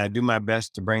and I do my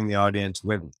best to bring the audience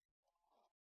with me.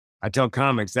 I tell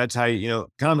comics, that's how,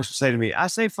 comics will say to me, I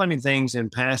say funny things in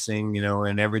passing,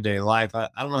 in everyday life. I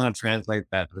don't know how to translate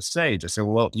that to the stage. I say,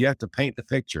 well, you have to paint the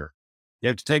picture. You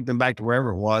have to take them back to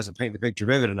wherever it was and paint the picture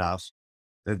vivid enough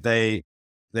that they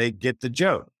get the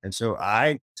joke. And so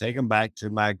I take them back to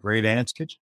my great aunt's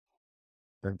kitchen.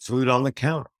 And food on the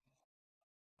counter.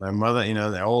 My mother,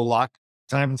 the old lock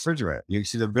time refrigerator. You can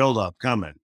see the buildup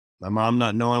coming. My mom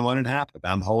not knowing what had happened.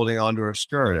 I'm holding onto her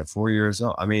skirt at 4 years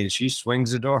old. I mean, she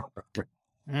swings the door.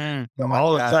 Oh So my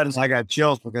all of a God. sudden I got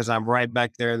chills because I'm right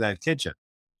back there in that kitchen.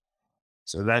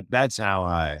 So that's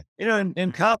how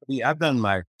in comedy, I've done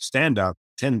my stand up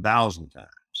 10,000 times.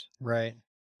 Right.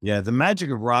 Yeah. The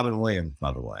magic of Robin Williams,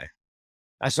 by the way.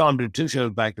 I saw him do 2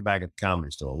 shows back to back at the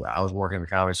Comedy Store. I was working at the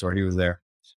Comedy Store. He was there,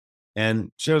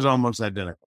 and shows almost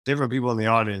identical. Different people in the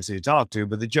audience he talked to,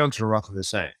 but the jokes were roughly the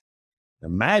same. The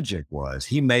magic was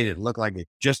he made it look like it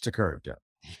just occurred to him.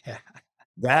 Yeah.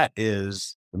 That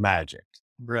is the magic.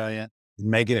 Brilliant.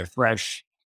 Making it fresh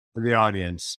for the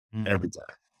audience every time.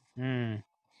 Mm.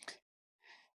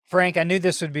 Frank, I knew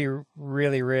this would be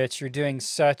really rich. You're doing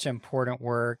such important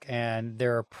work, and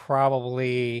there are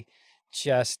probably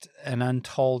just an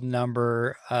untold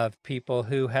number of people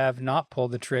who have not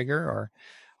pulled the trigger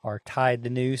or tied the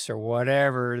noose or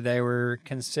whatever they were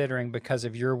considering because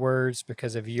of your words,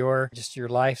 because of your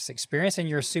life's experience and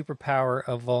your superpower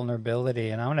of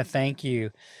vulnerability. And I want to thank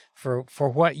you for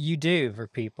what you do for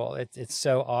people. It's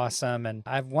so awesome. And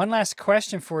I have one last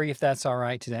question for you, if that's all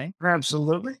right today.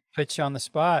 Absolutely. Put you on the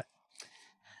spot.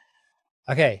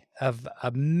 Okay, of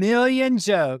a million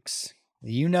jokes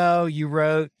you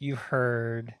wrote, you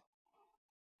heard,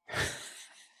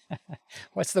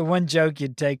 what's the one joke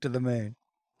you'd take to the moon?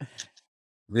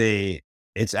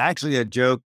 It's actually a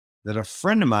joke that a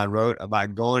friend of mine wrote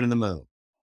about going to the moon.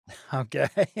 Okay.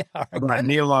 All right. About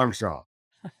Neil Armstrong.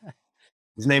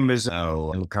 His name is he's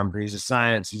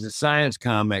a science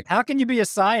comic. How can you be a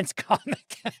science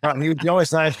comic? He was the only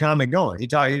science comic going. He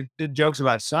did jokes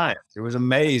about science. It was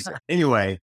amazing.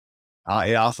 Anyway,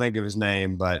 I'll think of his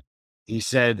name, but he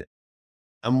said,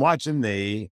 I'm watching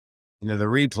the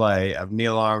replay of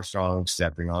Neil Armstrong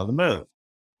stepping on the moon.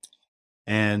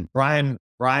 And Brian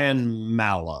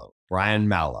Malow,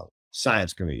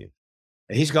 science comedian.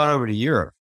 And he's gone over to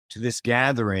Europe to this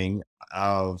gathering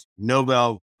of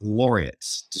Nobel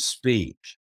laureates to speak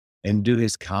and do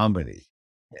his comedy.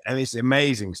 I mean, it's an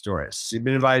amazing story. He's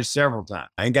been invited several times.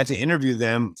 I got to interview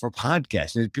them for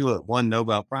podcasts. There's people that won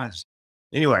Nobel Prizes.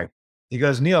 Anyway, he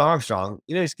goes, Neil Armstrong,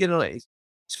 he's the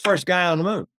first guy on the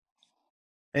moon.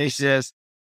 And he says,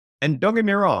 and don't get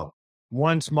me wrong,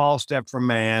 one small step for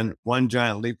man, one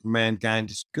giant leap for mankind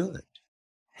is good.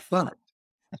 But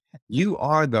you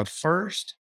are the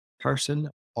first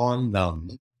person on the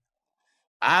moon.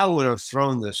 I would have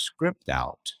thrown the script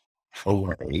out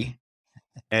away.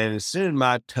 And as soon as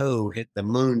my toe hit the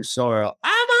moon soil,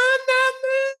 I'm on the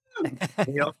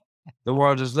moon. The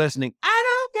world is listening. I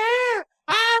don't care.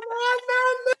 I'm on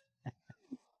the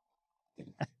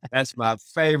moon. That's my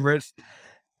favorite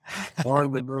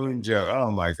on the moon joke. Oh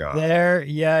my God. There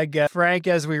you go. Frank,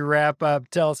 as we wrap up,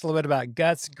 tell us a little bit about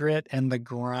Guts, Grit, and the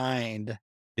Grind.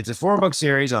 It's a 4-book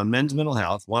series on men's mental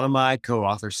health. One of my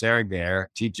co-authors, Sarah Gare,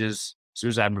 teaches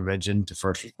suicide prevention to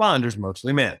first responders,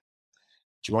 mostly men.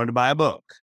 She wanted to buy a book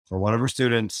for one of her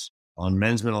students on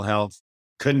men's mental health.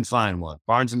 Couldn't find one.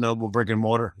 Barnes & Noble, brick and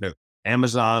mortar, no.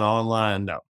 Amazon, online,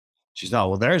 no. She thought,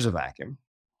 well, there's a vacuum.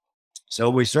 So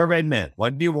we surveyed men.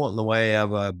 What do you want in the way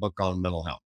of a book on mental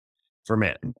health for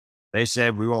men? They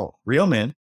said, we want real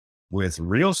men with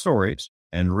real stories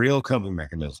and real coping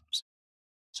mechanisms.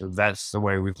 So that's the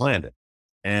way we planned it.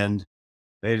 And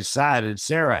they decided,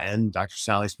 Sarah and Dr.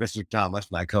 Sally Spencer-Thomas,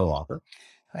 my co-author.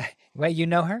 Wait, you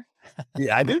know her?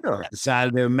 Yeah, I do know her.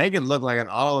 Decided they would make it look like an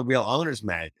automobile owner's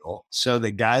manual so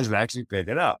that guys would actually pick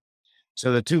it up.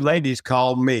 So the two ladies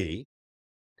called me,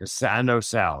 because I know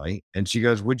Sally, and she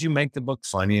goes, would you make the book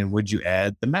funny and would you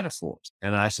add the metaphors?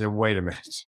 And I said, wait a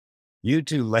minute. You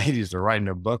two ladies are writing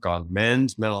a book on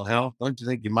men's mental health. Don't you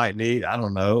think you might need, I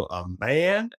don't know, a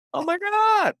man? Oh my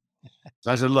God.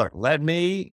 So I said, look, I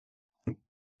made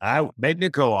me a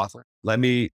co-author. Let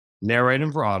me narrate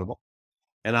them for Audible,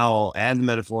 and I'll add the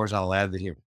metaphors. I'll add the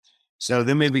humor. So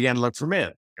then we began to look for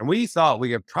men, and we thought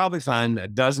we could probably find a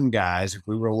dozen guys if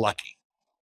we were lucky,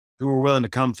 who were willing to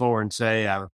come forward and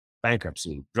say,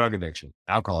 bankruptcy, drug addiction,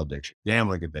 alcohol addiction,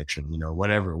 gambling addiction,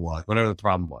 whatever it was, whatever the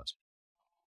problem was.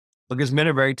 Because men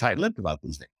are very tight-lipped about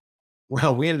these things.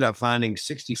 Well, we ended up finding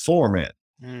 64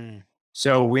 men.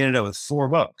 So we ended up with 4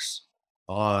 books.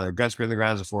 Guts, Grit, and the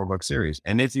Grind is a 4-book series.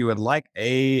 And if you would like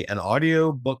an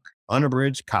audio book,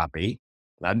 unabridged copy,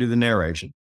 I do the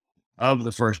narration of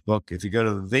the first book. If you go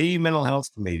to The Mental Health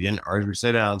Comedian, or as we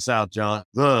say down South, John,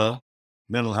 The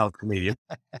Mental Health Comedian,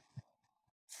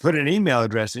 put an email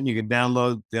address in, you can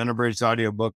download the unabridged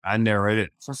audio book. I narrate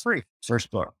it for free. First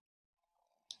book.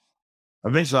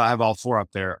 Eventually, I have all 4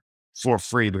 up there for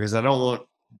free because I don't want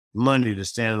money to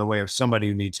stand in the way of somebody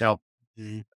who needs help.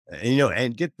 And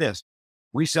get this,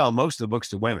 we sell most of the books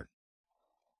to women.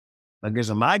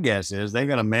 Because my guess is they've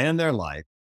got a man in their life.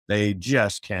 They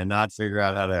just cannot figure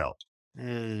out how to help.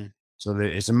 So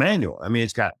it's a manual. I mean,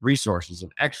 it's got resources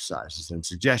and exercises and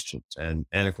suggestions and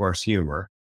of course, humor.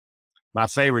 My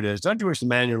favorite is, don't you wish the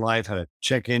man in your life had a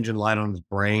check engine light on his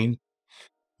brain?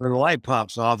 When the light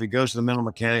pops off, he goes to the mental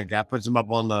mechanic, guy puts him up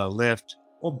on the lift.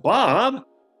 Well, Bob,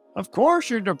 of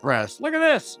course you're depressed. Look at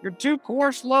this. You're 2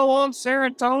 course low on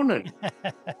serotonin.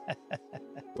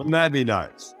 Wouldn't that be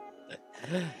nice?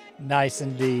 Nice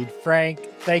indeed. Frank,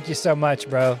 thank you so much,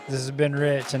 bro. This has been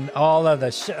rich, and all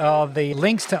the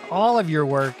links to all of your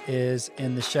work is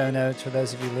in the show notes for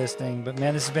those of you listening. But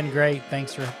man, this has been great.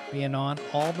 Thanks for being on.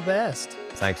 All the best.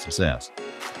 Thanks, Seth.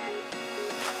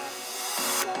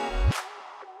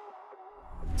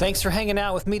 Thanks for hanging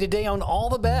out with me today on All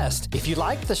the Best. If you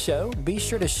liked the show, be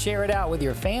sure to share it out with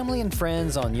your family and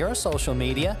friends on your social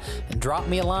media and drop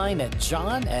me a line at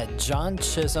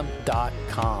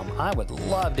john@johnchisholm.com. I would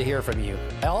love to hear from you.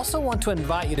 I also want to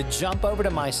invite you to jump over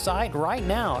to my site right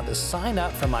now to sign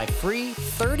up for my free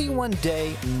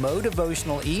 31-day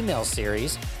motivational email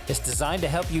series. It's designed to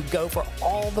help you go for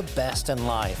all the best in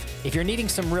life. If you're needing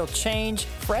some real change,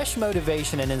 fresh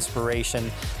motivation, and inspiration,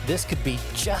 this could be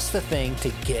just the thing to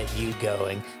get you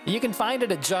going. You can find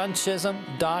it at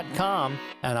johnchisholm.com,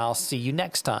 and I'll see you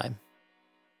next time.